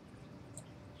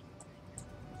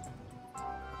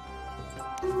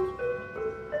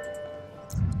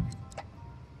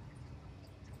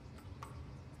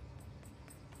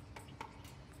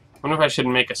 I wonder if I should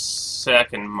make a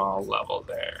second mall level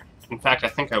there. In fact, I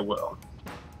think I will.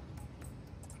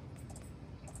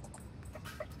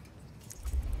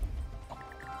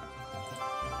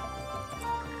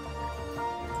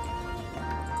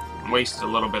 Wasted a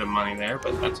little bit of money there,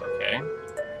 but that's okay.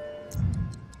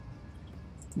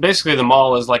 Basically, the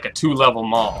mall is like a 2-level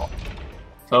mall.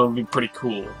 So it'll be pretty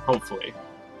cool, hopefully.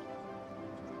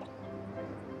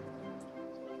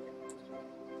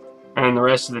 And the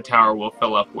rest of the tower will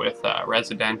fill up with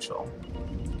residential.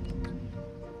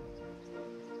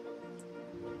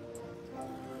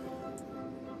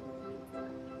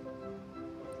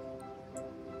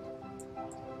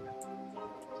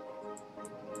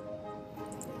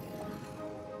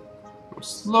 We're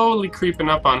slowly creeping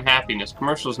up on happiness.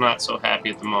 Commercial's not so happy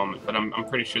at the moment, but I'm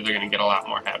pretty sure they're going to get a lot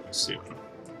more happy soon.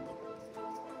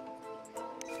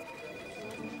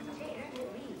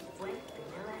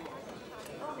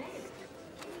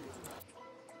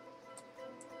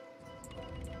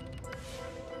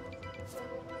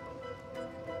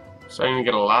 Starting to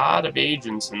get a lot of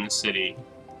agents in the city.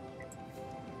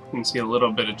 You can see a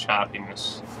little bit of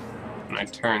choppiness when I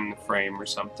turn the frame or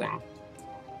something.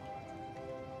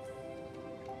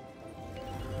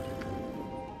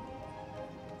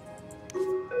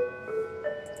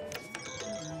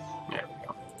 There we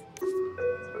go.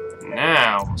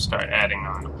 Now we'll start adding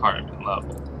on apartment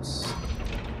levels.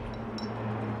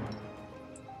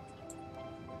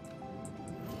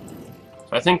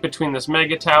 I think between this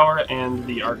mega tower and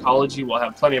the archology, we'll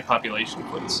have plenty of population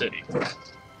for the city.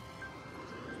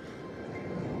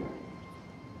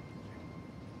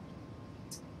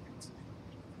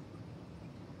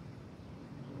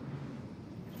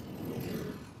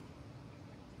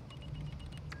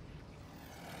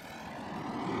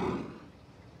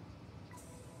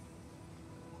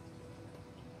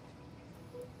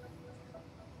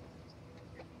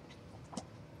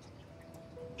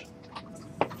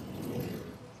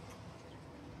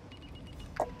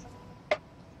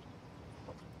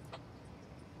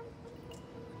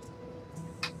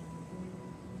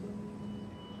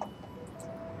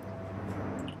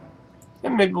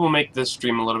 And maybe we'll make this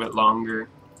stream a little bit longer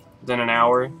than an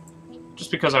hour, just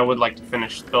because I would like to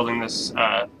finish building this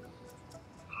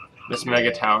this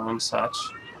mega tower and such.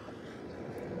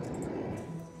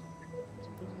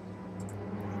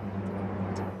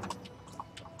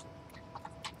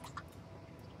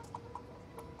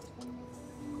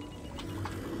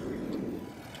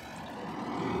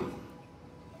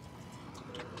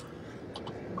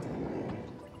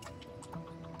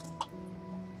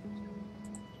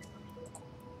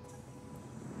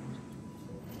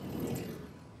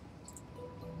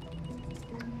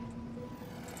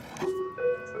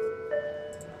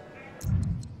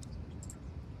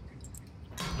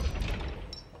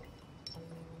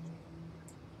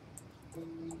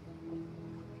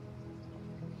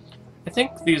 I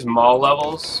think these mall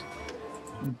levels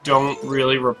don't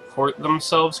really report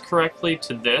themselves correctly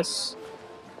to this.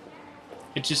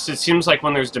 It seems like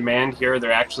when there's demand here,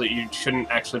 you shouldn't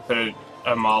actually put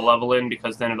a mall level in,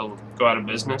 because then it'll go out of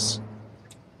business.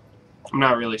 I'm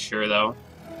not really sure though.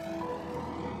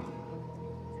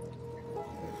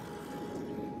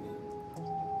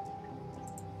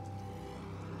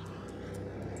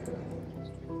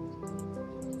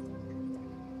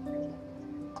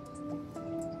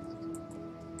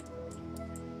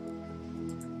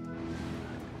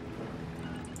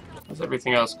 How's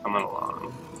everything else coming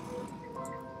along?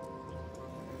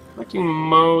 Collecting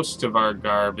most of our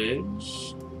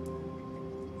garbage,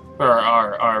 or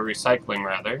our recycling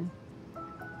rather.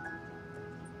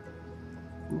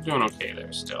 I'm doing okay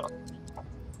there still.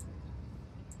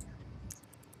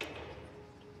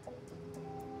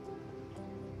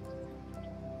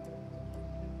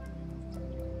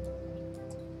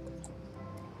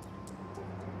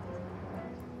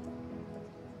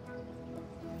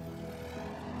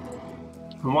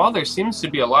 And while there seems to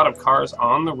be a lot of cars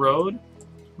on the road,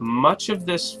 much of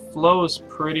this flows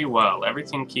pretty well.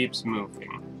 Everything keeps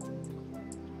moving.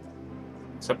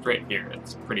 Except right here,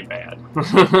 it's pretty bad.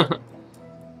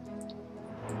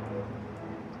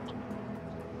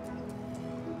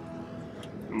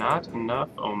 Not enough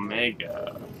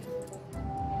Omega.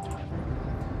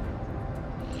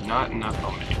 Not enough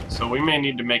Omega. So we may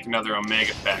need to make another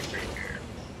Omega factory here.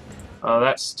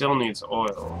 That still needs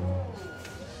oil.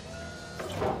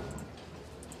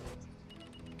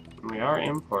 We are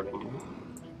importing it.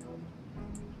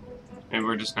 Maybe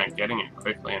we're just not getting it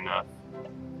quickly enough.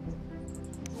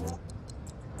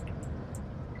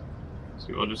 So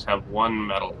we'll just have one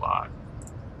metal lot.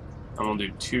 And we'll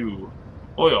do 2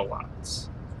 oil lots.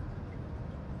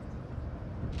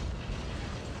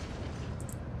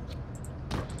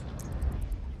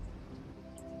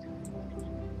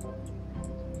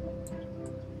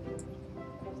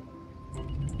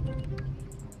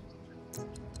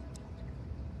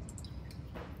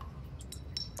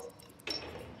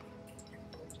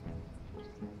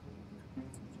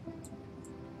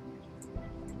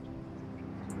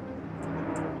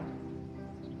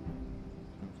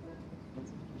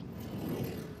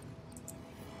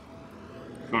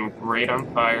 Doing great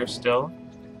on fire still.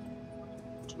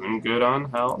 Doing good on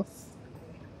health.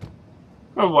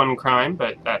 One crime,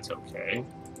 but that's okay.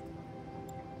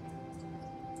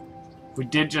 We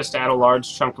did just add a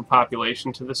large chunk of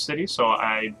population to the city, so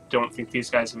I don't think these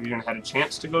guys have even had a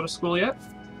chance to go to school yet.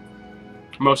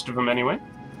 Most of them anyway.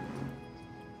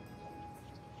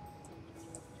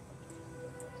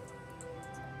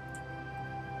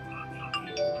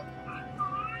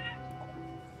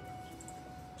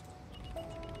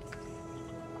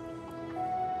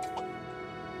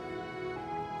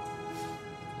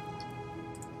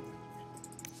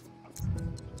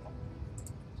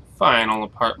 Final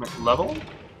apartment level.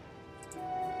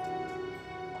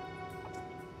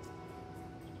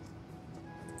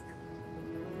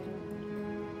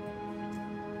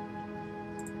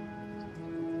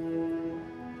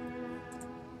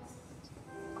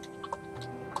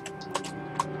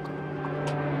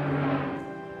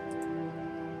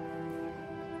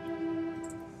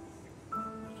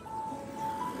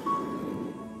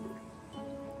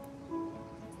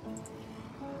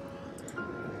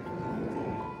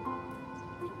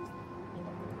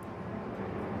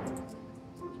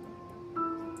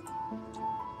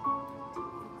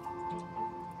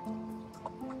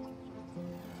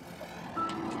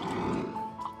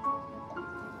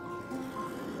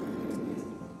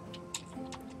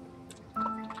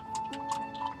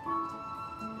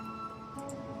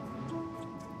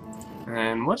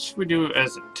 And what should we do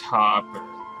as a topper?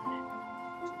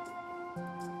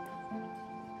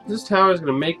 This tower is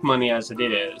going to make money as it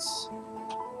is.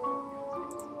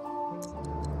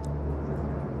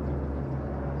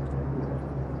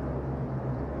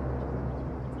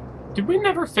 Did we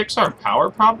never fix our power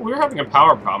problem? We were having a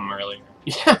power problem earlier.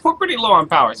 Yeah, we're pretty low on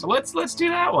power, so let's do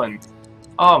that one.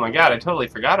 Oh my god, I totally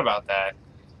forgot about that.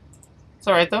 It's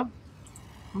alright though.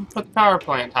 Put the power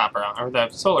plant topper on, or the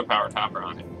solar power topper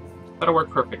on it. That'll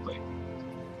work perfectly.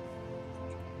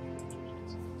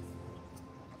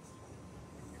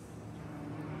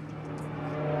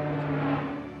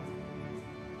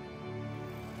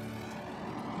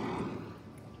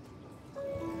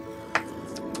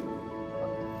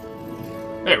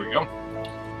 There we go.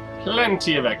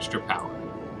 Plenty of extra power.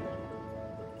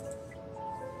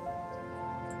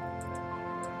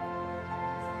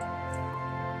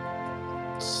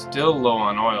 Still low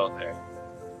on oil there.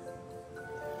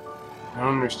 I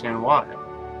don't understand why.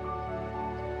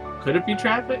 Could it be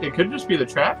traffic? It could just be the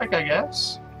traffic, I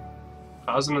guess.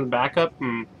 Causing the backup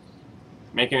and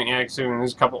making it accident.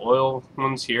 There's a couple oil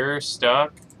ones here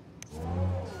stuck.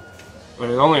 But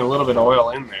there's only a little bit of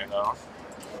oil in there, though.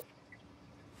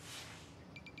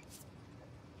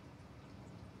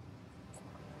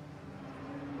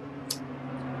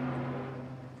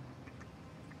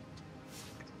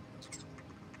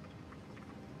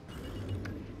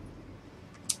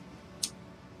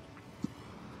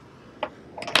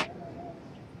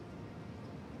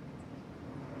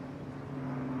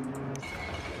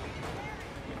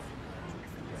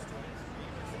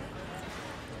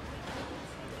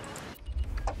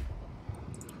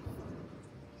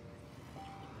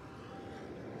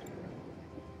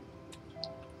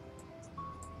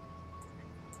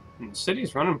 The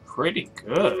city's running pretty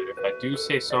good, if I do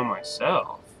say so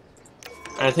myself.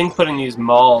 And I think putting these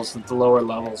malls at the lower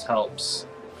levels helps.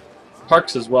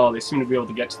 Parks as well, they seem to be able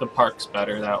to get to the parks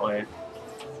better that way.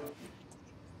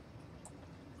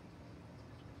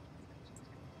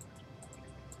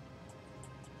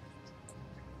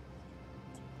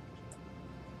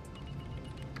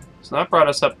 So that brought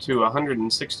us up to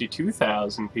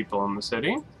 162,000 people in the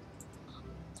city.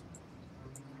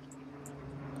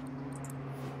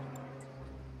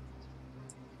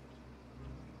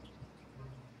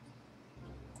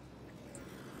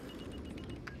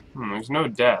 There's no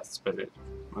deaths, but it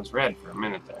was red for a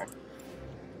minute there.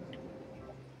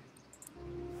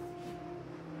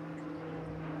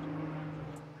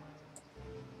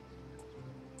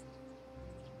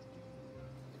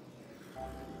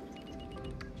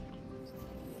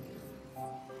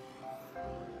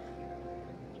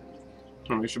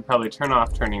 And we should probably turn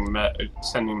off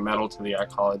sending metal to the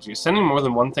archology. Sending more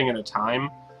than one thing at a time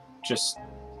just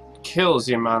kills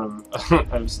the amount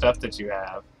of, of stuff that you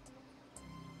have.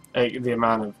 Like, the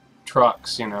amount of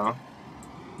trucks, you know.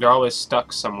 They're always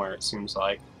stuck somewhere, it seems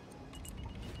like.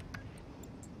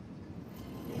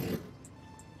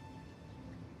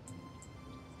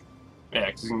 Yeah,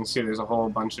 because you can see there's a whole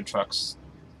bunch of trucks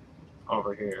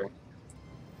over here.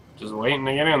 Just waiting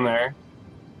to get in there.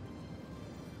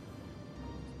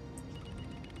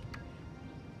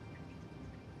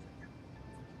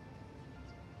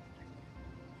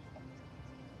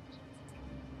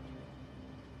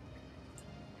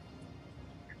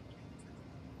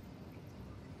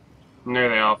 And there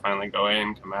they all finally go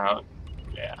in, come out.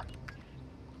 Yeah.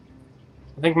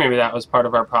 I think maybe that was part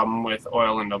of our problem with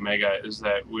Oil and Omega, is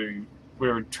that we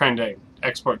were trying to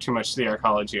export too much to the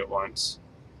archology at once.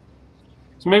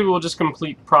 So maybe we'll just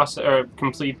complete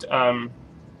TVs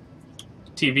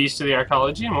to the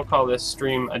archology, and we'll call this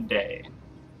stream a day.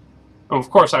 And of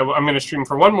course, I'm going to stream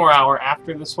for 1 more hour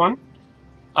after this one,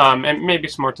 and maybe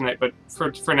some more tonight. But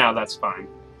for now, that's fine.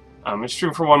 I'll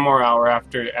stream for 1 more hour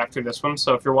after this one.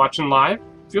 So if you're watching live,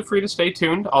 feel free to stay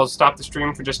tuned. I'll stop the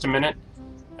stream for just a minute,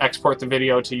 export the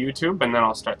video to YouTube, and then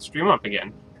I'll start the stream up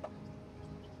again.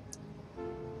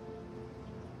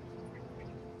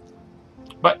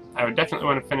 But I would definitely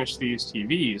want to finish these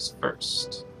TVs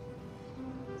first.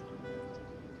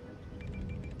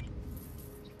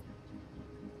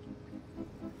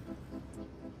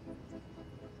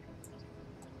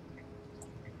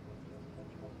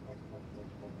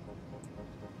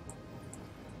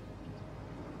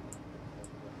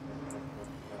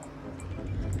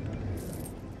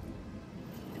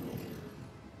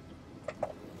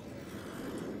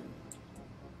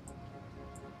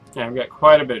 Yeah, I've got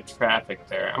quite a bit of traffic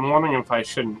there. I'm wondering if I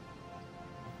shouldn't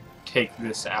take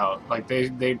this out. Like,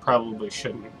 they probably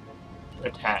shouldn't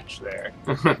attach there.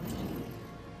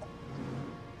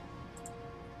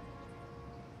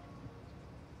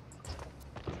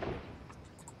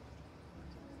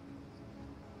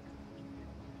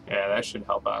 Yeah, that should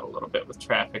help out a little bit with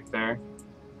traffic there.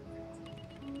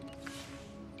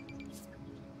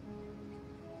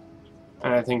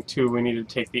 And I think, too, we need to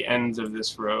take the ends of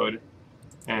this road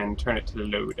and turn it to the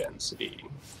low density.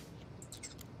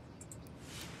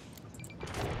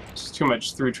 It's too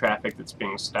much through traffic that's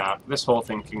being stopped. This whole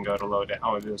thing can go to low density.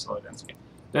 Oh, it is low density.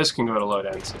 This can go to low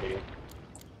density.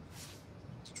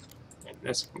 And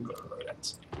this can go to low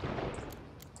density.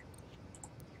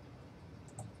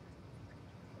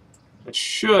 It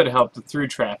should help the through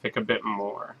traffic a bit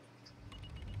more.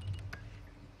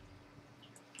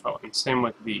 Oh, and same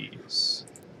with these.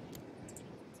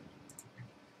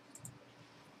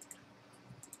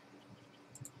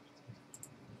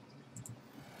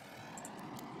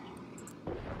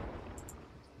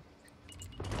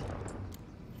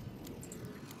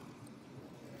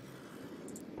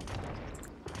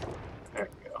 There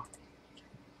we go.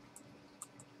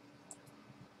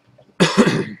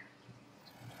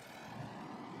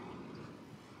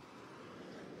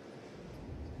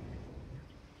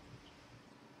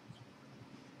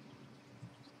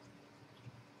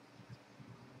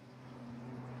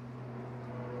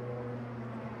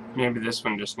 Maybe this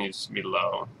one just needs to be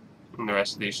low, and the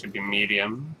rest of these should be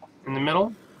medium in the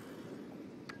middle.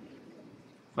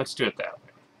 Let's do it that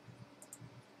way.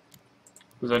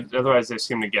 Because otherwise they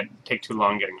seem to take too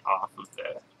long getting off of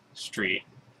the street.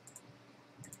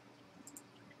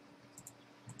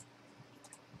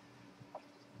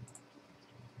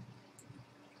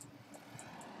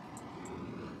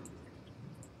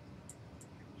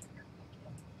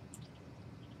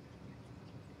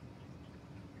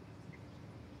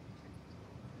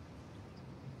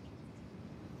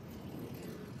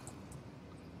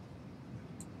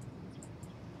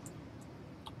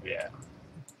 Yeah.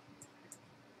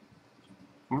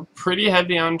 We're pretty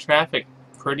heavy on traffic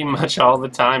pretty much all the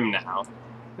time now.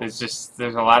 There's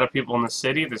a lot of people in the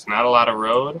city, there's not a lot of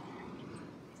road.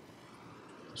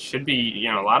 Should be,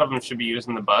 you know, a lot of them should be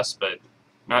using the bus, but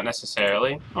not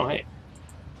necessarily. Oh, hey.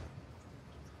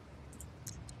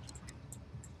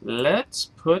 Let's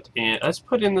put in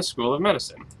the School of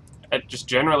Medicine. It just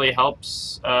generally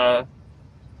helps the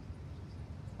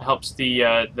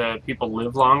people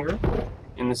live longer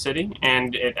in the city,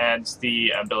 and it adds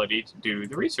the ability to do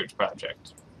the research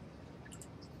project.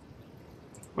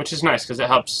 which is nice because it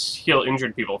helps heal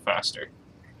injured people faster.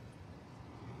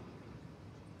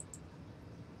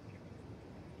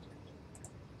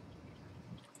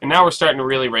 And now we're starting to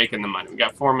really rake in the money. We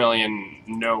got 4 million,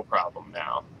 no problem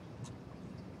now.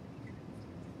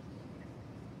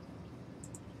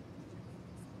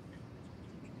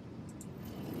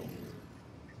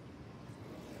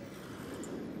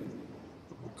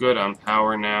 Good on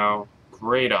power now.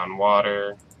 Great on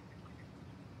water.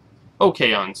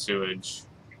 Okay on sewage.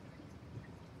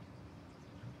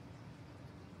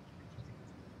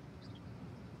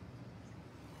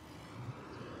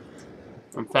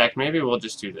 In fact, maybe we'll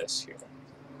just do this here.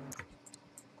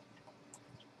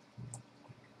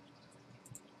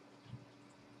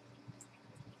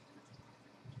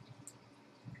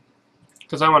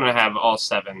 Because I want to have all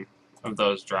 7 of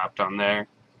those dropped on there.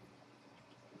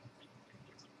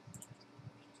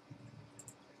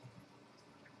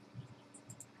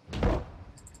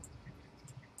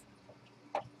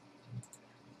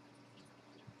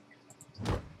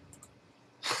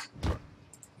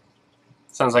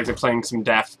 Sounds like they're playing some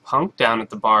Daft Punk down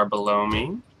at the bar below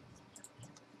me.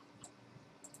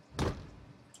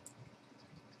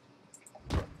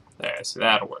 There, so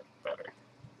that'll work better.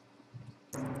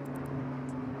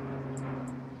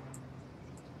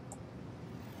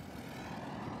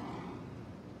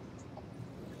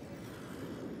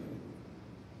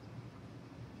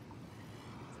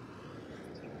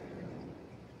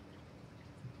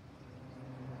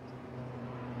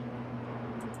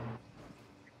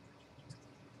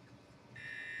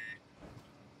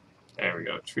 There we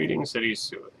go, treating city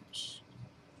sewage.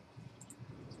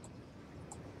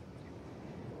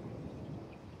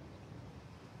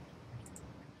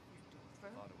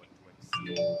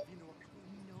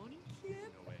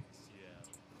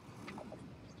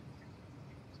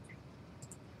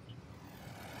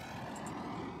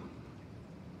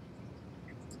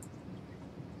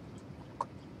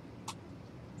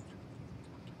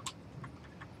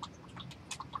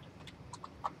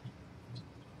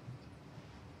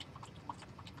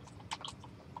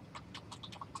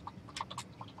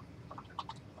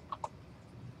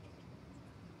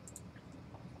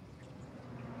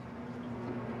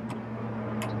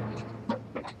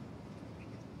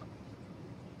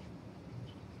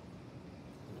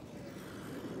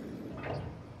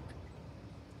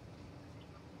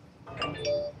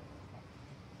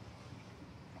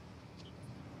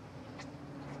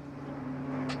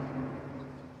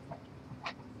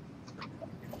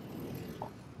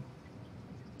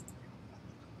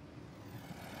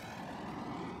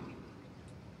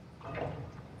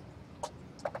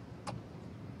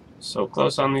 So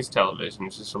close on these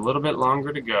televisions, just a little bit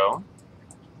longer to go.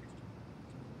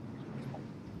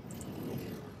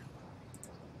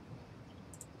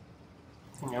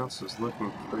 Everything else is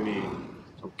looking pretty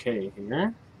okay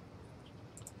here.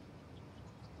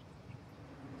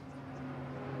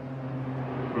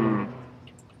 I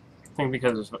think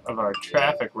because of our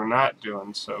traffic, we're not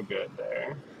doing so good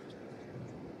there.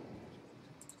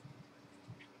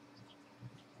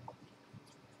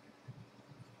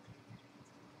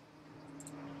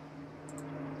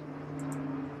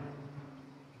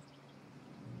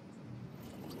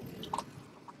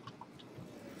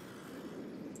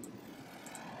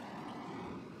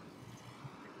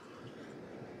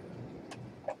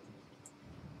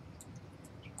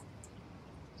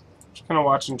 Kind of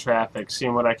watching traffic,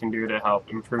 seeing what I can do to help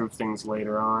improve things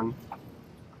later on.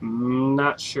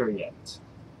 Not sure yet.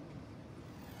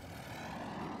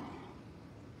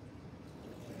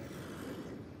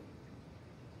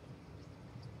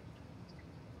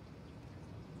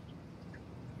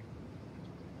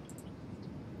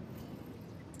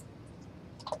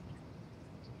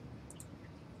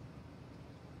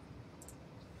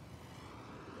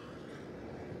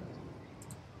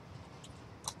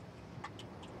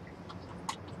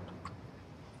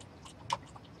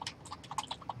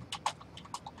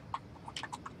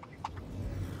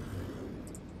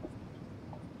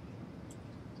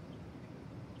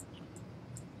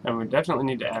 And we definitely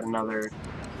need to add another,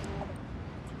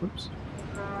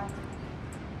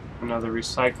 another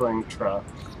recycling truck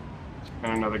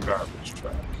and another garbage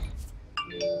truck.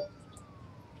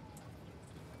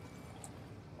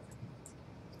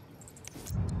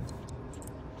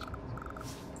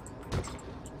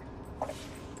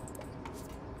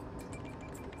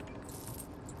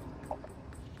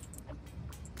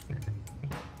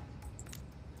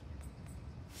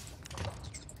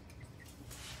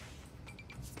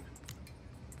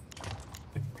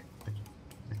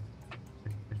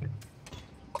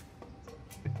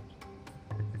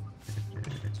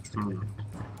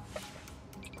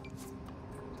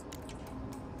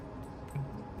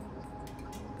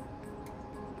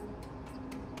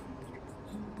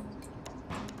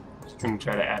 Gonna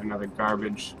try to add another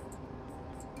garbage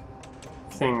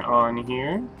thing on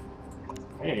here.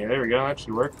 Hey, there we go, that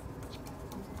should work.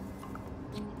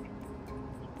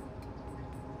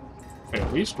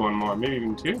 At least one more, maybe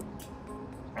even two.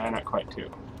 Not quite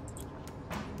two.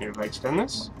 Maybe if I extend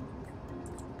this?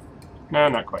 No,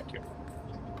 not quite two.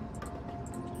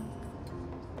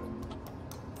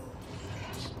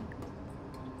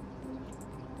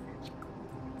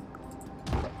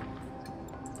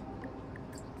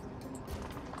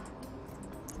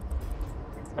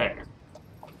 There.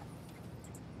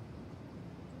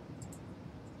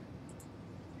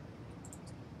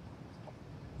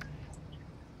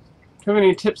 Do you have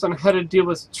any tips on how to deal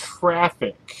with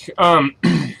traffic?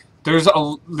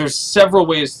 There's several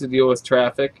ways to deal with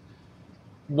traffic.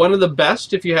 One of the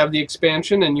best, if you have the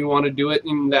expansion and you want to do it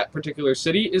in that particular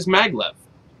city, is maglev.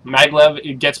 Maglev,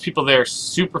 it gets people there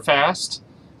super fast,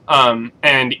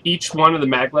 and each one of the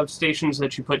maglev stations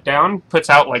that you put down puts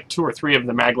out like 2 or 3 of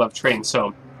the maglev trains.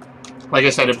 So, like I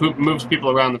said, it moves people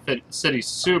around the city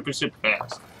super, super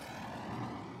fast.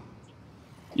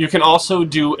 You can also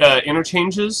do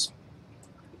interchanges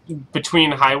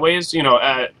between highways. You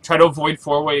know, try to avoid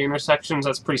 4-way intersections.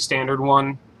 That's a pretty standard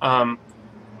one.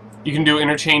 You can do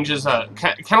interchanges,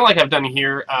 kind of like I've done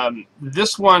here.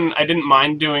 This one, I didn't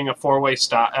mind doing a 4-way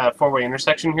stop, 4-way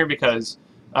intersection here because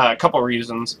a couple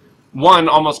reasons. One,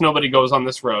 almost nobody goes on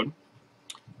this road.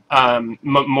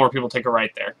 More people take a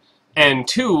right there. And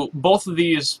two, both of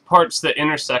these parts that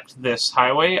intersect this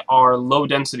highway are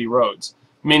low-density roads,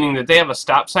 meaning that they have a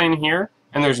stop sign here,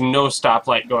 and there's no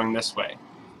stoplight going this way.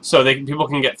 So people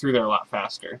can get through there a lot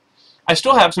faster. I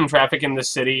still have some traffic in this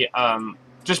city,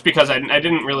 just because I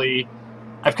didn't really...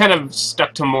 I've kind of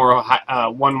stuck to more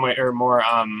one-way or more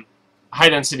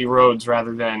high-density roads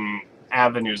rather than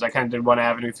avenues. I kind of did one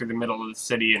avenue through the middle of the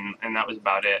city, and that was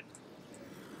about it.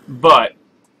 But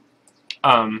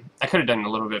I could have done it a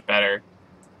little bit better.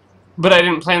 But I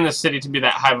didn't plan this city to be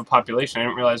that high of a population. I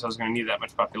didn't realize I was going to need that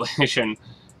much population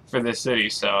for this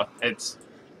city, so it's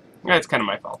kind of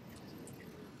my fault.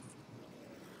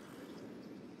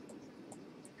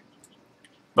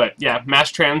 But yeah,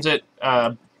 mass transit,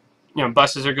 you know,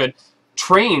 buses are good.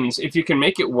 Trains, if you can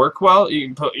make it work well, you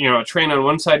can put, you know, a train on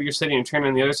one side of your city and a train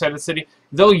on the other side of the city.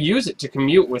 They'll use it to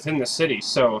commute within the city.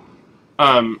 So,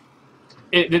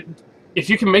 if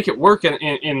you can make it work,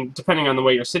 in depending on the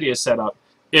way your city is set up,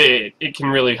 it can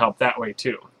really help that way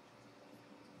too.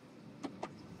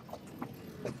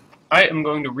 I am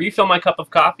going to refill my cup of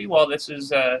coffee while this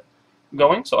is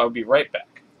going, so I'll be right back.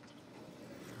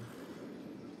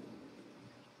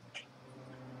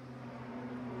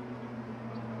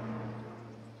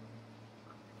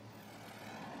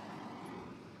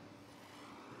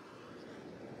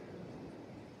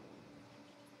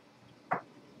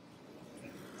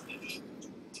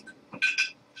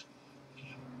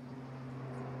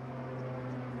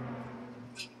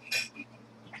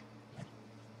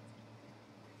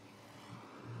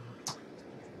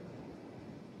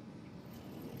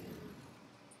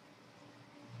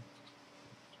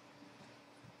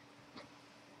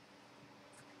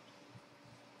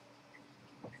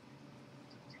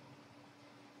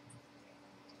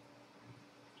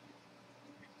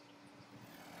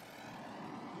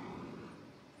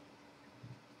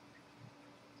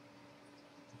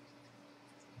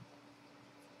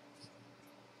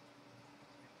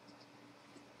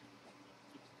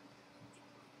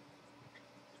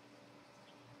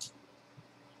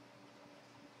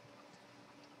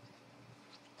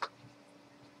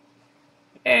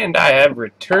 And I have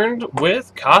returned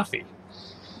with coffee.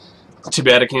 Too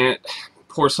bad I can't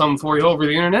pour some for you over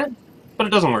the internet, but it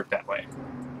doesn't work that way.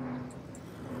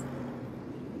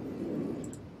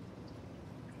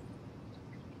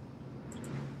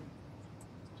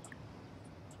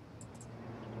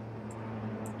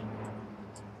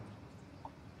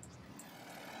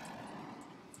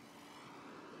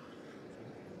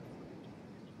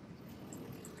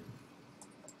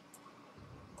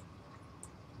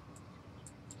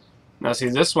 Now see,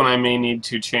 this one I may need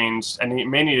to change, I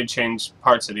may need to change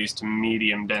parts of these to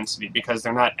medium density because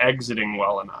they're not exiting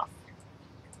well enough.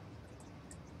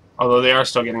 Although they are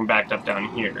still getting backed up down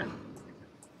here.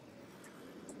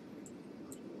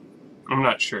 I'm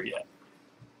not sure yet.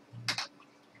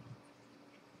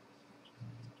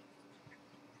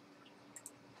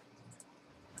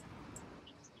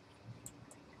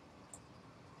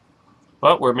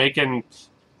 But we're making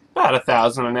about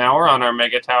 1,000 an hour on our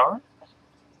mega tower.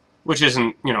 Which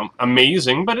isn't, you know,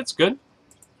 amazing, but it's good.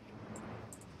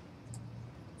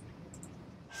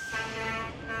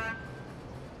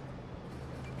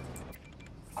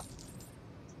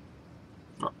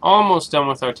 We're almost done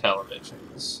with our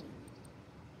televisions.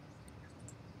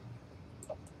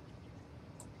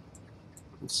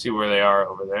 see where they are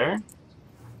over there.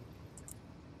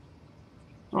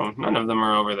 Oh, none of them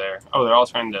are over there. Oh, they're all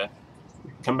trying to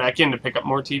come back in to pick up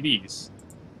more TVs.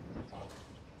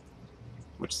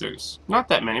 Which there's not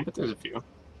that many, but there's a few.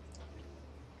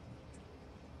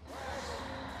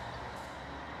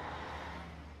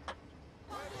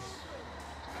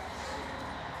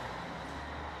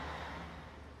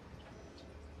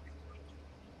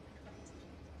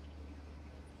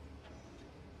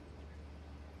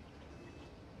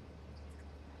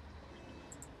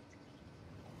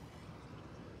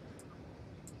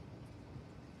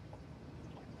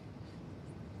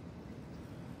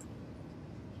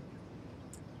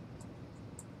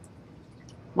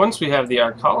 Once we have the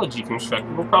archology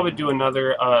constructed, we'll probably do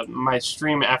another, my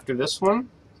stream after this one.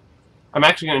 I'm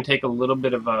actually going to take a little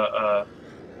bit of well,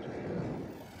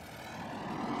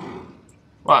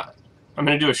 I'm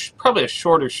going to do probably a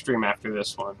shorter stream after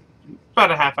this one.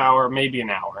 About a half hour, maybe an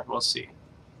hour. We'll see.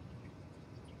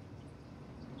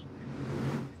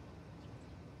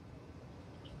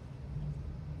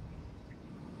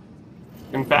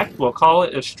 In fact, we'll call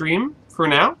it a stream for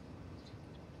now.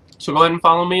 So go ahead and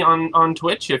follow me on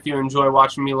Twitch if you enjoy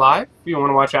watching me live. If you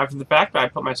want to watch after the fact, I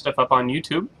put my stuff up on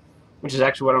YouTube, which is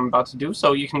actually what I'm about to do.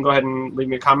 So you can go ahead and leave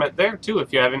me a comment there, too,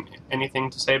 if you have anything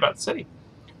to say about the city.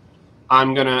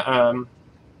 I'm going to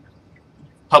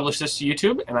publish this to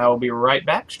YouTube, and I will be right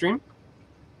back, stream.